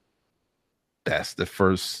 That's the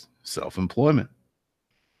first self-employment.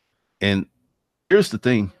 And here's the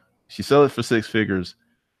thing. She sold it for six figures.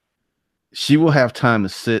 She will have time to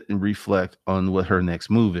sit and reflect on what her next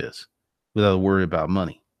move is without worry about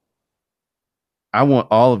money. I want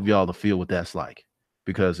all of y'all to feel what that's like,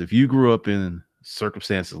 because if you grew up in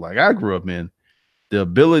circumstances like I grew up in, the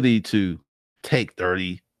ability to take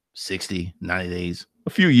 30, 60, 90 days, a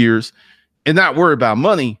few years, and not worry about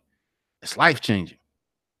money, it's life changing.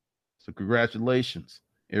 So, congratulations,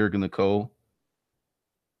 Eric and Nicole.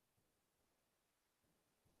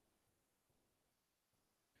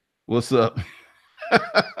 What's up?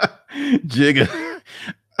 Jigga.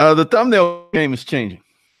 The thumbnail game is changing.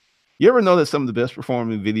 You ever know that some of the best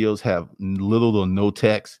performing videos have little or no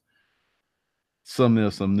text? Something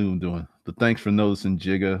else I'm new doing. But thanks for noticing,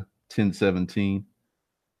 Jigga 1017.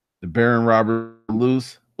 The Baron Robert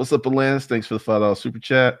Loose. What's up, Alanis? Thanks for the $5 super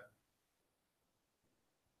chat.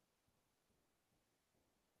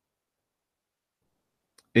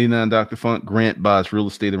 89 Dr. Funk. Grant buys real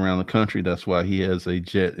estate around the country. That's why he has a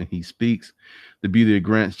jet and he speaks. The beauty of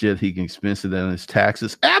Grant's jet, he can expense it on his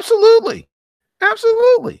taxes. Absolutely.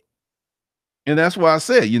 Absolutely. And that's why I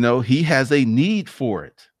said, he has a need for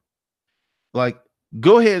it. Like,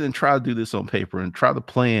 go ahead and try to do this on paper and try to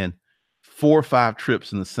plan 4 or 5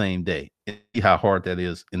 trips in the same day and see how hard that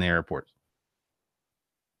is in the airports.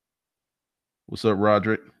 What's up,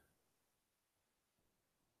 Roderick?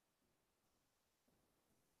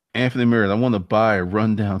 Anthony Merritt, I want to buy a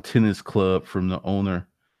rundown tennis club from the owner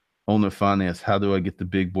finance. How do I get the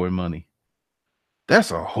big boy money?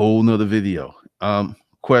 That's a whole nother video.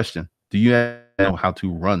 Question. Do you know how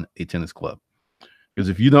to run a tennis club? Because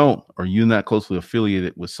if you don't, or you're not closely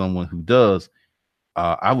affiliated with someone who does,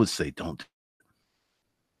 I would say don't.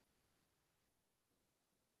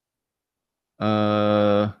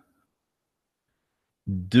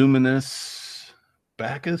 Duminus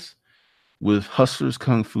Bacchus, with Hustlers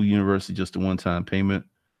Kung Fu University just a one-time payment,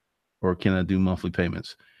 or can I do monthly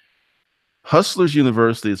payments? Hustlers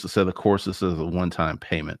University is a set of courses as a one-time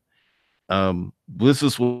payment. This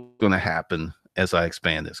is what's going to happen as I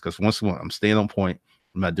expand this, because once I'm staying on point,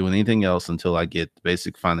 I'm not doing anything else until I get the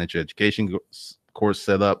basic financial education course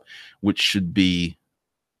set up, which should be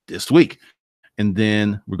this week. And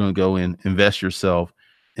then we're going to go in, invest yourself.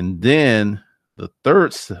 And then the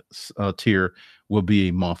third tier will be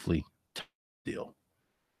a monthly deal.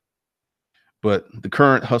 But the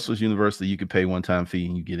current Hustlers University, you can pay one-time fee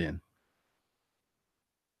and you get in.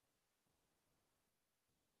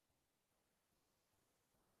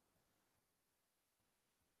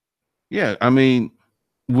 Yeah, I mean,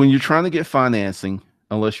 when you're trying to get financing,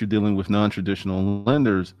 unless you're dealing with non-traditional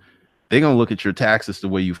lenders, they're going to look at your taxes the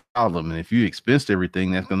way you file them. And if you expensed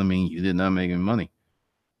everything, that's going to mean you did not make any money.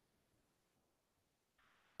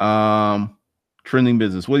 Trending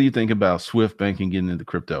business. What do you think about Swift banking getting into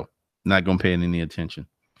crypto? Not going to pay any attention.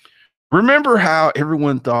 Remember how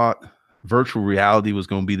everyone thought virtual reality was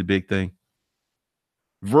going to be the big thing?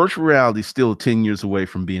 Virtual reality is still 10 years away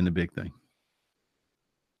from being the big thing.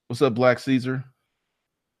 What's up, Black Caesar?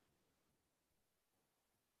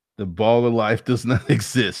 The baller life does not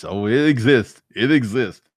exist. Oh, it exists. It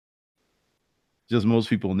exists. Just most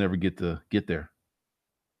people will never get there.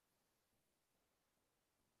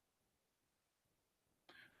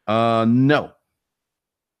 No.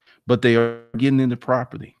 But they are getting into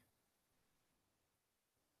property.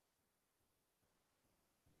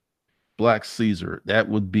 Black Caesar, that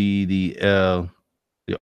would be the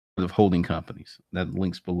of holding companies. That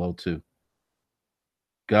links below too.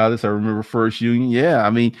 Goddess, I remember First Union. Yeah,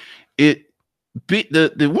 I mean, the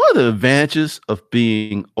one of the advantages of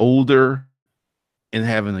being older and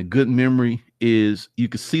having a good memory is you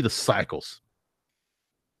can see the cycles.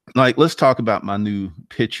 Like, let's talk about my new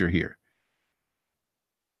picture here.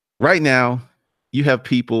 Right now, you have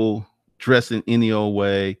people dressed in any old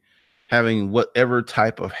way, having whatever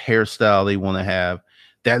type of hairstyle they want to have.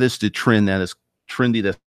 That is the trend. That is trendy.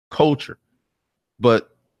 That's culture. But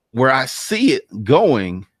where I see it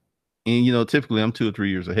going, and typically I'm 2 or 3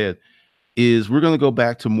 years ahead, is we're going to go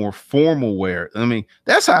back to more formal wear. I mean,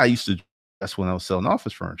 that's how I used to dress when I was selling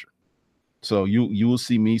office furniture. So you will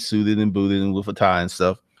see me suited and booted and with a tie and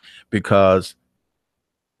stuff, because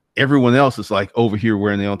everyone else is like over here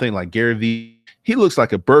wearing their own thing. Like Gary Vee, he looks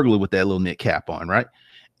like a burglar with that little knit cap on, right?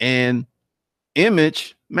 And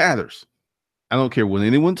image matters. I don't care what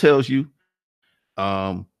anyone tells you.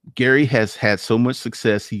 Gary has had so much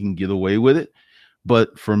success, he can get away with it.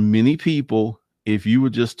 But for many people, if you were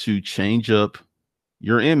just to change up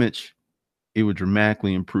your image, It would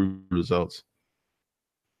dramatically improve results.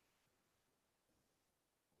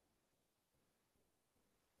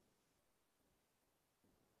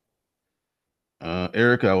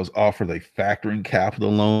 Erica, I was offered a factoring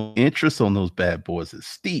capital loan. Interest on those bad boys is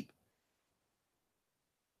steep.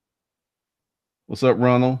 What's up,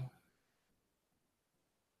 Ronald?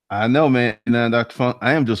 I know, man. Dr. Funk,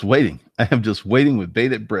 I am just waiting. I am just waiting with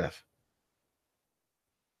bated breath.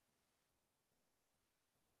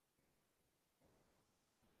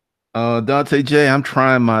 Dante J, I'm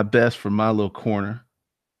trying my best for my little corner.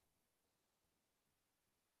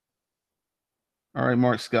 All right,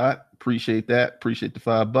 Mark Scott. Appreciate that. Appreciate the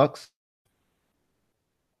 $5.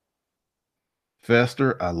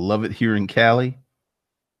 Fester, I love it here in Cali.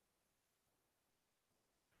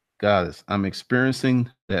 Goddess, I'm experiencing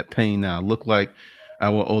that pain now. Look like I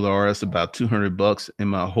will owe the RS about $200 in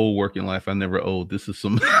my whole working life. I never owed. This is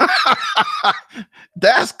some.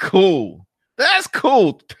 That's cool. That's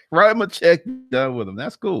cool. Write him a check, done with him.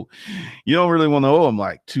 That's cool. You don't really want to owe him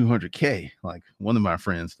like 200K, like one of my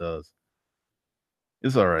friends does.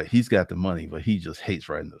 It's all right. He's got the money, but he just hates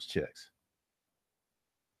writing those checks.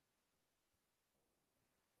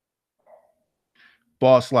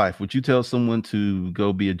 Boss life. Would you tell someone to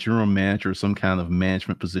go be a general manager or some kind of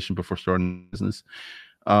management position before starting a business?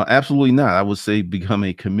 Absolutely not. I would say become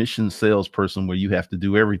a commission salesperson where you have to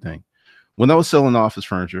do everything. When I was selling office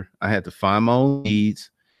furniture, I had to find my own leads.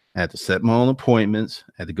 I had to set my own appointments.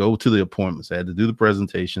 I had to go to the appointments. I had to do the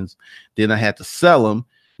presentations. Then I had to sell them.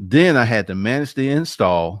 Then I had to manage the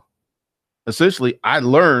install. Essentially, I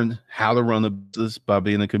learned how to run a business by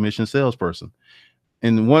being a commission salesperson.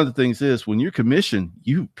 And one of the things is when you're commissioned,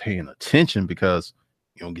 you paying attention because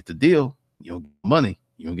you don't get the deal, you don't get money,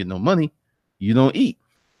 you don't get no money, you don't eat.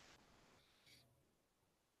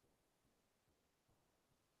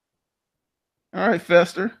 All right,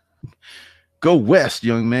 Fester. Go west,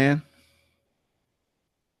 young man.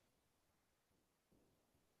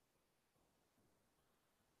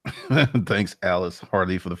 Thanks, Alice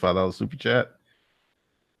Hardy, for the $5 super chat.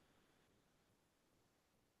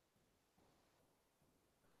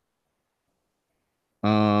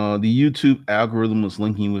 The YouTube algorithm was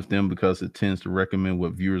linking with them because it tends to recommend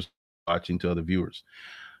what viewers are watching to other viewers.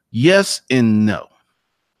 Yes and no.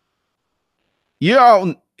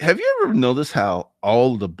 Yeah, have you ever noticed how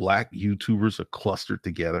all the black YouTubers are clustered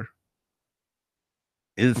together?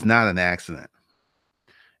 It's not an accident.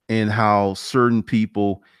 And how certain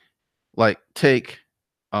people like take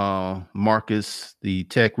Marcus, the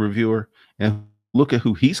tech reviewer, and look at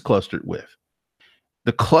who he's clustered with.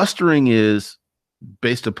 The clustering is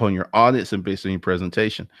based upon your audience and based on your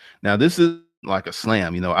presentation. Now, this is like a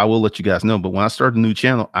slam, I will let you guys know, but when I start a new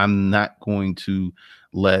channel, I'm not going to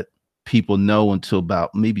let people know until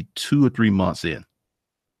about maybe 2 or 3 months in.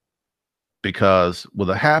 Because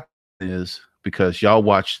what'll happen is because y'all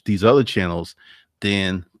watch these other channels,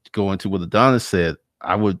 then go into what Adonis said,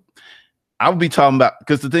 I would be talking about,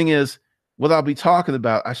 because the thing is, what I'll be talking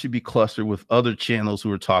about, I should be clustered with other channels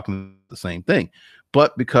who are talking the same thing.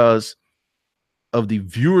 But because of the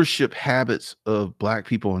viewership habits of black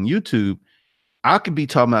people on YouTube, I could be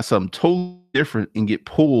talking about something totally different and get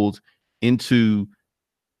pulled into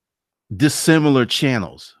dissimilar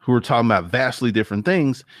channels who are talking about vastly different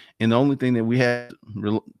things. And the only thing that we had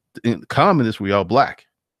in common is we all black.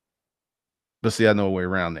 But see, I know a way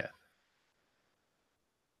around that.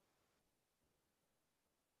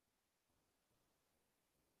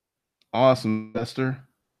 Awesome, Esther.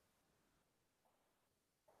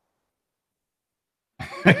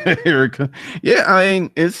 Erica. Yeah, I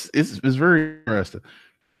mean, it's very interesting.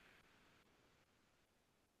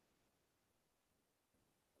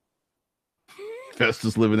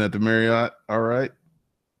 Festus living at the Marriott. All right.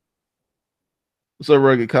 What's up,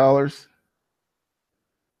 rugged collars?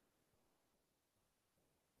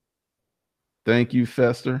 Thank you,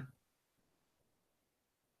 Fester.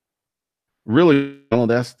 Really, oh,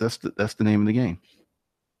 that's the name of the game.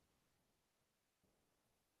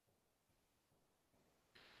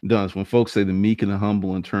 Does when folks say the meek and the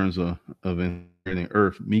humble in terms of inheriting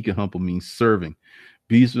earth, meek and humble means serving.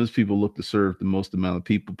 Business people look to serve the most amount of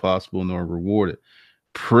people possible and are rewarded.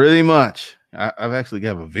 Pretty much. I've actually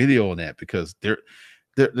got a video on that because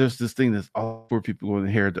there's this thing that's all poor people going to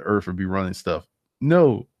inherit the earth or be running stuff.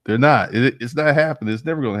 No, they're not. It's not happening. It's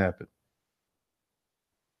never going to happen.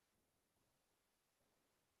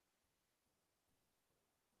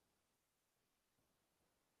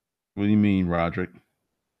 What do you mean, Roderick?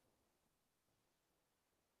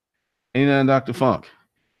 Ain't that Dr. Funk?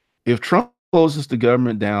 If Trump closes the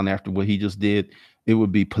government down after what he just did, it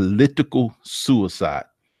would be political suicide.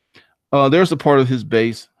 There's a part of his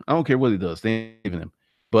base. I don't care what he does. They ain't even him.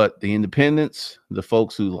 But the independents, the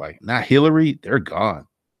folks who like not Hillary, they're gone.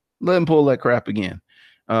 Let him pull that crap again.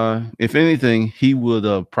 If anything, he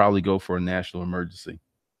would probably go for a national emergency.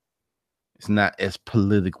 It's not as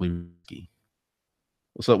politically risky.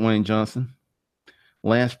 What's up, Wayne Johnson?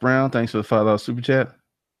 Lance Brown, thanks for the $5 super chat.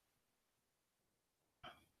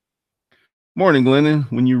 Morning,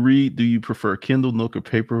 Glennon. When you read, do you prefer Kindle, Nook, or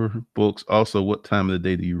paper books? Also, what time of the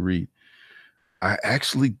day do you read? I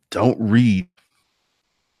actually don't read.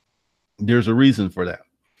 There's a reason for that.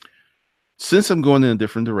 Since I'm going in a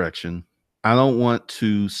different direction, I don't want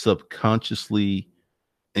to subconsciously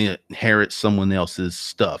inherit someone else's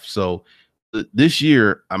stuff. So this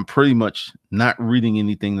year, I'm pretty much not reading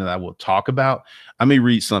anything that I will talk about. I may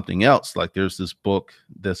read something else. Like there's this book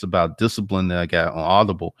that's about discipline that I got on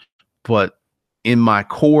Audible, but in my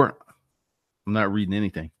core, I'm not reading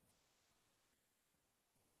anything.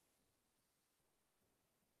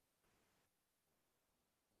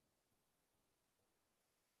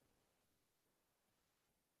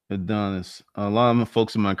 Adonis, a lot of my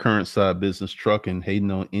folks in my current side business trucking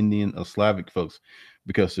hating on Indian or Slavic folks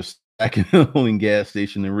because they're stacking owning gas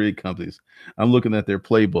station and rig companies. I'm looking at their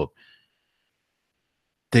playbook.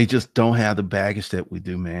 They just don't have the baggage that we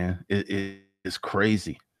do, man. It's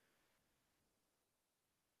crazy.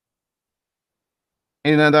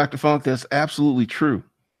 And now, Dr. Funk, that's absolutely true.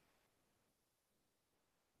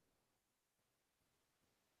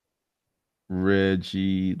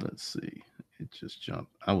 Reggie, let's see. It just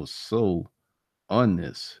jumped. I was so on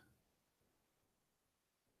this.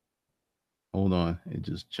 Hold on. It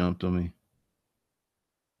just jumped on me.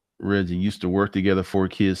 Reggie used to work together, 4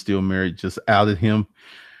 kids, still married, just outed him.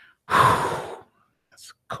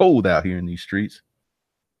 It's cold out here in these streets.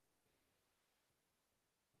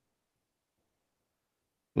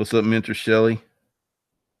 What's up, Mentor Shelley?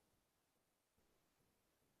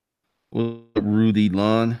 What's up, Rudy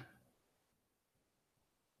Lon?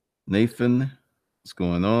 Nathan, what's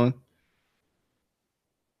going on?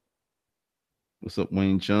 What's up,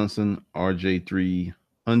 Wayne Johnson?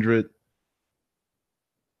 RJ300.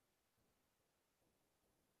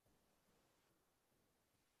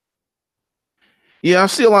 Yeah, I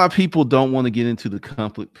see a lot of people don't want to get into the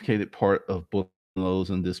complicated part of book loads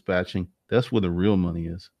and dispatching. That's where the real money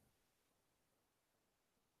is.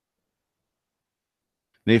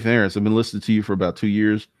 Nathan Harris, I've been listening to you for about 2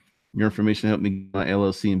 years. Your information helped me get my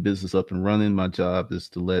LLC and business up and running. My job is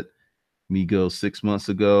to let me go 6 months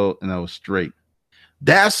ago, and I was straight.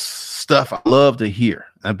 That's stuff I love to hear.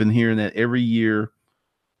 I've been hearing that every year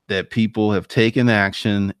that people have taken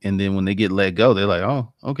action, and then when they get let go, they're like,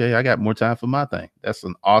 oh, okay, I got more time for my thing. That's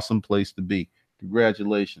an awesome place to be.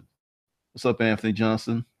 Congratulations. What's up, Anthony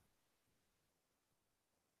Johnson?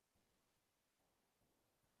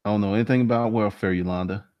 I don't know anything about welfare,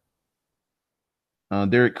 Yolanda.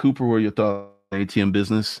 Derek Cooper, what are your thoughts on ATM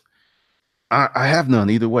business? I have none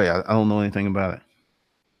either way. I don't know anything about it.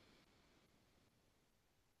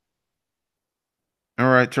 All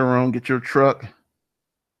right, Tyrone, get your truck.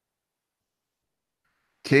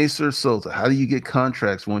 Kaser Sosa, how do you get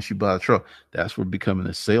contracts once you buy a truck? That's where becoming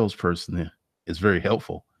a salesperson is very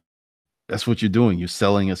helpful. That's what you're doing. You're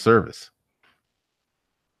selling a service.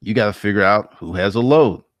 You got to figure out who has a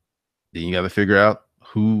load. Then you got to figure out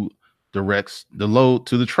who directs the load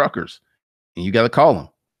to the truckers. And you got to call them.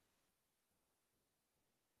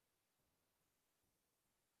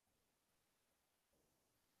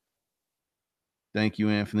 Thank you,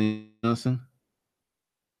 Anthony Johnson.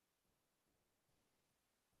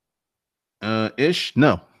 Ish,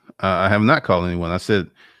 no, I have not called anyone. I said,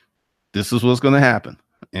 this is what's going to happen.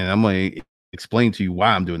 And I'm going to explain to you why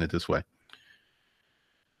I'm doing it this way.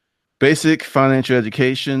 Basic financial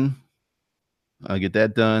education. I'll get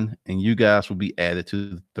that done. And you guys will be added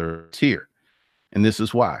to the third tier. And this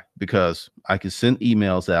is why, because I can send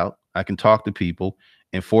emails out. I can talk to people.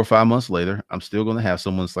 And 4 or 5 months later, I'm still going to have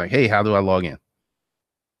someone that's like, hey, how do I log in?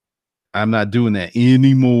 I'm not doing that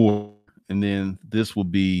anymore. And then this will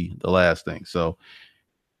be the last thing. So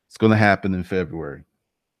it's going to happen in February.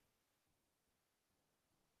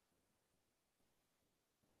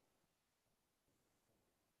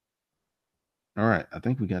 All right. I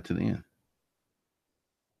think we got to the end.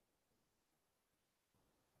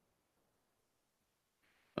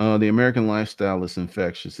 The American lifestyle is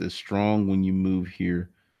infectious. It's strong when you move here,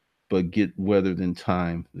 but get weathered in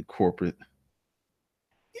time. The corporate.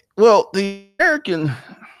 Well, the American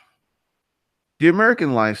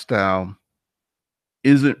lifestyle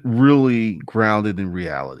isn't really grounded in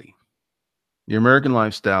reality. The American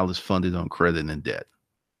lifestyle is funded on credit and debt.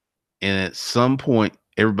 And at some point,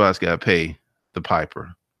 everybody's got to pay the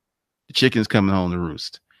piper. The chicken's coming home to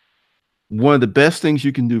roost. One of the best things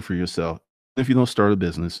you can do for yourself, if you don't start a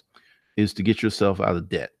business, is to get yourself out of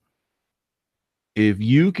debt. If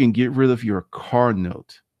you can get rid of your car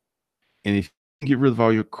note and if you can get rid of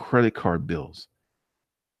all your credit card bills,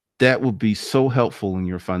 that will be so helpful in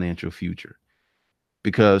your financial future.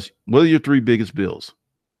 Because what are your three biggest bills?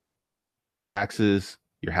 Taxes,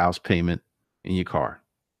 your house payment, and your car.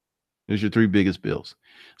 Those are your three biggest bills.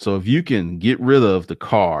 So if you can get rid of the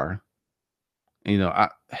car,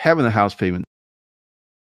 having a house payment.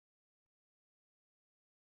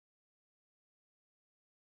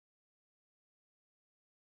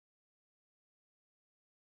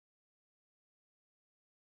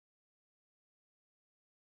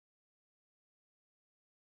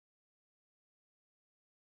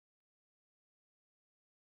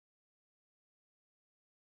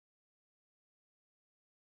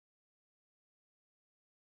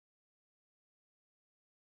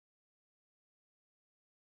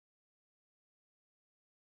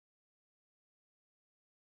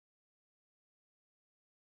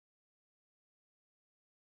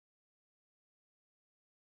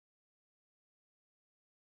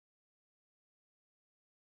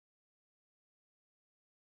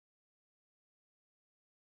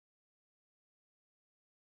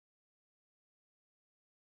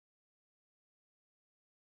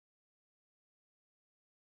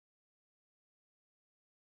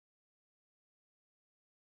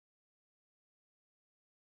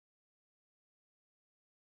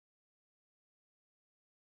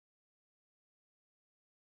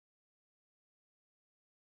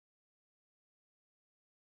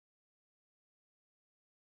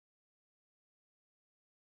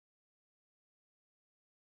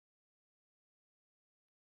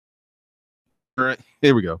 All right,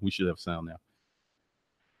 here we go. We should have sound now.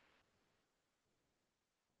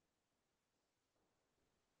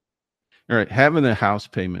 All right, having a house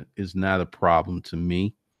payment is not a problem to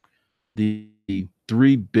me. The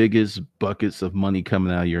three biggest buckets of money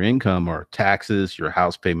coming out of your income are taxes, your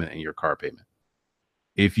house payment, and your car payment.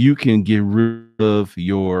 If you can get rid of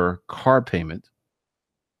your car payment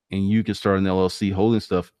and you can start an LLC holding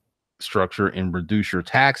stuff structure and reduce your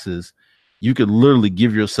taxes, you could literally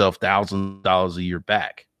give yourself $1,000 a year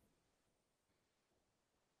back.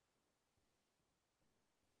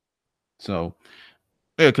 So,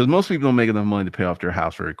 yeah, because most people don't make enough money to pay off their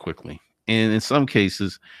house very quickly. And in some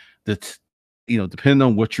cases, that's, depending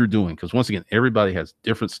on what you're doing, because once again, everybody has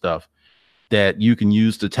different stuff that you can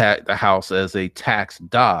use to tax the house as a tax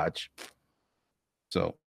dodge.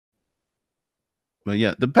 So, but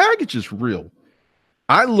yeah, the package is real.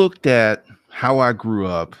 I looked at how I grew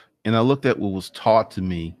up and I looked at what was taught to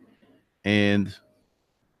me, and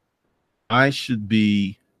I should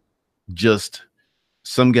be just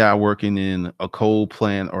some guy working in a coal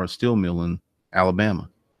plant or a steel mill in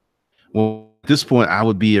Alabama. Well, at this point, I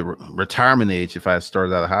would be at retirement age if I had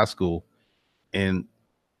started out of high school. And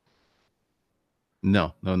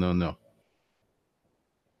no, no, no, no.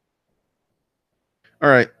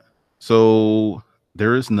 All right. So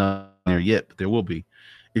there is none there yet, but there will be.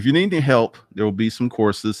 If you need any help, there will be some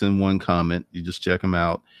courses in one comment. You just check them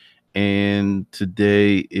out. And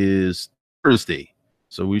today is Thursday.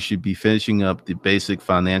 So we should be finishing up the basic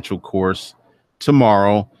financial course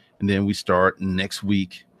tomorrow. And then we start next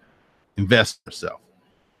week, invest yourself.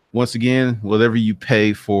 Once again, whatever you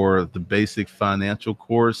pay for the basic financial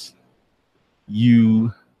course,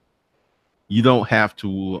 you you don't have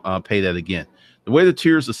to pay that again. The way the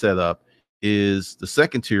tiers are set up is the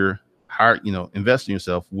second tier, higher, invest in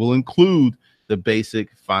yourself, will include the basic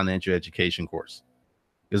financial education course.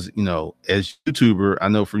 Because as YouTuber, I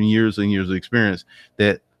know from years and years of experience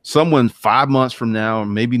that someone 5 months from now, or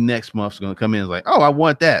maybe next month, is going to come in and like, oh, I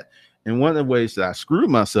want that. And one of the ways that I screwed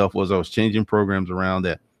myself was I was changing programs around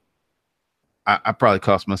that I probably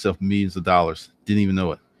cost myself millions of dollars. Didn't even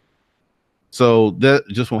know it. So that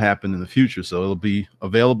just won't happen in the future. So it'll be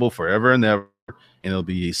available forever and ever. And it'll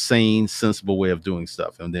be a sane, sensible way of doing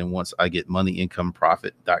stuff. And then once I get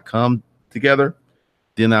moneyincomeprofit.com together,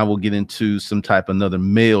 then I will get into some type of another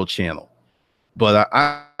mail channel. But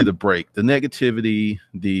I the break, the negativity,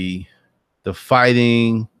 the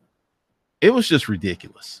fighting, it was just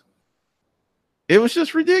ridiculous. It was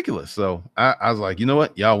just ridiculous. So I was like, you know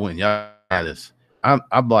what? Y'all win. Y'all got this. I'm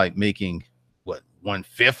like making what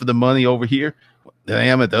 1/5 of the money over here that I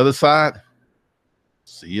am at the other side.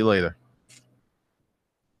 See you later.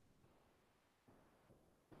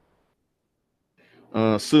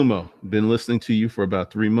 Sumo, been listening to you for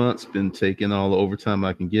about 3 months, been taking all the overtime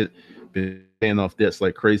I can get. been paying off debts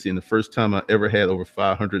like crazy. And the first time I ever had over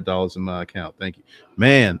 $500 in my account. Thank you,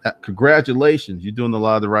 man. Congratulations. You're doing a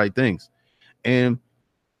lot of the right things. And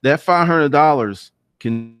that $500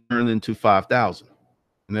 can turn into 5,000,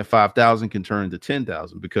 and that 5,000 can turn into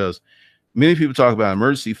 10,000, because many people talk about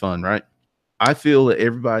emergency fund, right? I feel that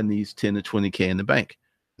everybody needs 10 to 20K in the bank,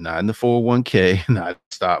 not in the 401K, not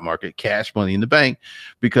stock market, cash money in the bank,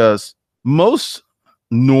 because most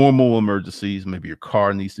normal emergencies, maybe your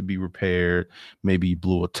car needs to be repaired, maybe you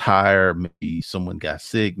blew a tire, maybe someone got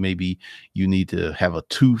sick, maybe you need to have a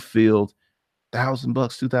tooth filled. $1,000,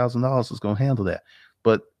 $2,000 is going to handle that.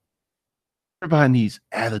 But everybody needs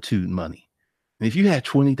attitude money. And if you had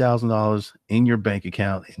 $20,000 in your bank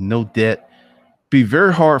account and no debt, it'd be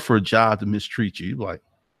very hard for a job to mistreat you. You'd be like,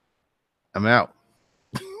 I'm out.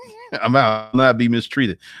 I'm out. I'll not be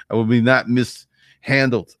mistreated. I will be not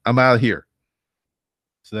mishandled. I'm out of here.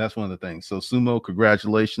 So that's one of the things. So Sumo,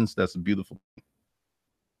 congratulations. That's a beautiful thing.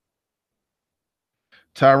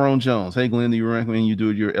 Tyrone Jones. Hey, Glenn, do you recommend you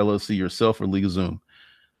do your LLC yourself or LegalZoom?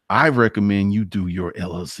 I recommend you do your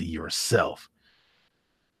LLC yourself.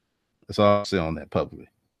 That's all I'll say on that publicly.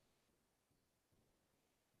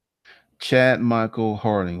 Chad Michael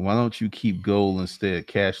Harding. Why don't you keep gold instead?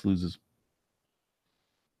 Cash loses.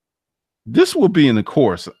 This will be in the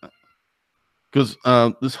course, because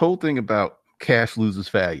this whole thing about cash loses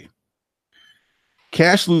value.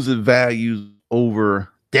 Cash loses value over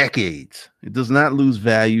decades. It does not lose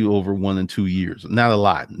value over 1 and 2 years. Not a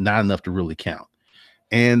lot, not enough to really count.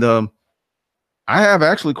 And I have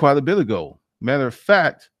actually quite a bit of gold. Matter of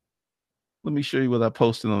fact, let me show you what I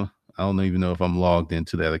posted on. I don't even know if I'm logged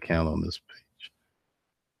into that account on this page.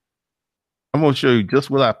 I'm going to show you just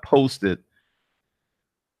what I posted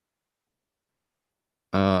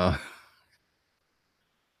on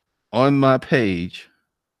my page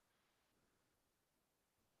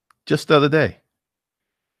just the other day.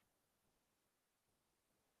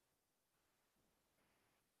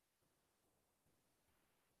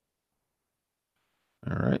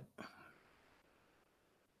 All right.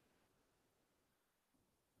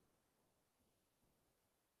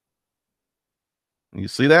 You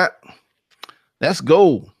see that? That's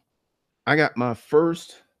gold. I got my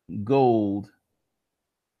first gold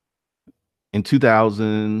in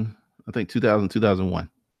 2000, I think 2000, 2001.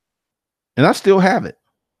 And I still have it.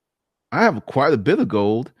 I have quite a bit of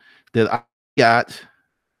gold that I got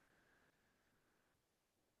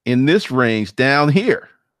in this range down here.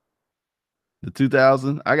 The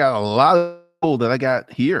 2000, I got a lot of gold that I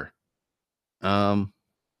got here. And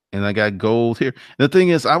I got gold here. The thing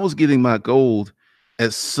is, I was getting my gold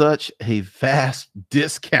at such a vast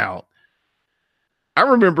discount. I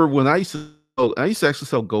remember when I used to actually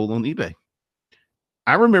sell gold on eBay.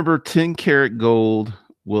 I remember 10 karat gold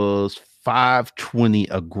was $5.20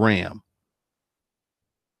 a gram.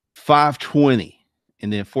 $5.20.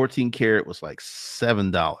 And then 14 karat was like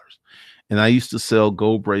 $7. And I used to sell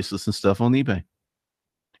gold bracelets and stuff on eBay.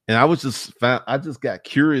 And I just got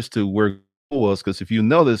curious to where gold was, because if you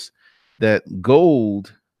notice that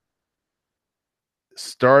gold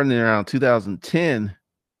starting around 2010,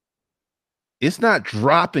 it's not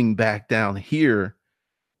dropping back down here.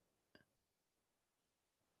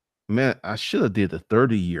 Man, I should have did the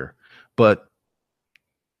 30-year, but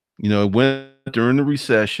it went during the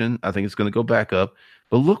recession. I think it's going to go back up,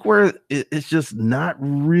 but look where it's just not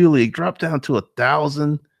really. It dropped down to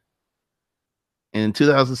 1,000 in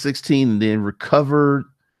 2016 and then recovered.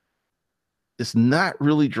 It's not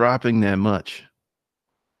really dropping that much.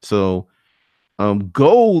 So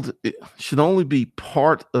gold should only be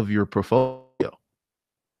part of your portfolio.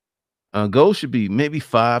 Gold should be maybe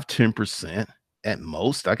 5-10% at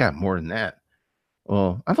most. I got more than that.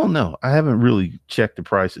 Well, I don't know. I haven't really checked the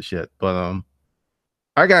prices yet, but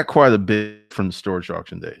I got quite a bit from the storage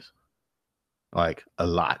auction days. Like a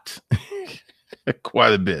lot.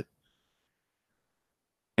 Quite a bit.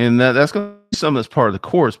 And that's going to be something that's part of the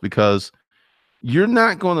course, because you're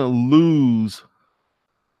not going to lose,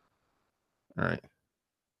 all right,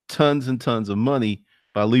 tons and tons of money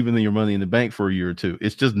by leaving your money in the bank for a year or two.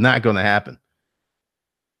 It's just not going to happen.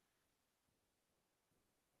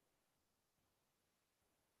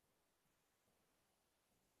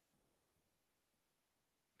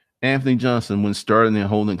 Anthony Johnson, when starting a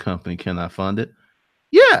holding company, can I fund it?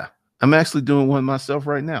 Yeah, I'm actually doing one myself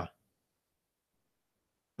right now.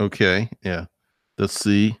 Okay, yeah. Let's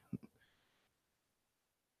see.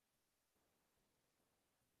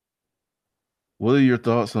 What are your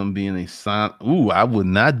thoughts on being a sign? Ooh, I would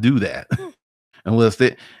not do that unless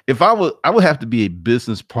I would have to be a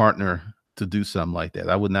business partner to do something like that.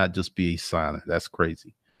 I would not just be a signer. That's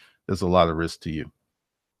crazy. There's a lot of risk to you.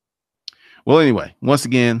 Well, anyway, once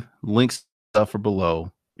again, links stuff are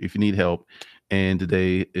below if you need help. And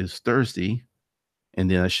today is Thursday, and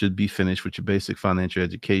then I should be finished with your basic financial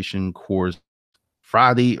education course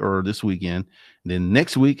Friday or this weekend. And then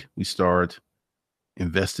next week we start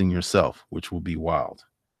investing yourself, which will be wild.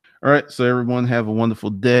 All right, so everyone have a wonderful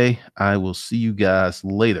day. I will see you guys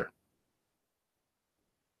later.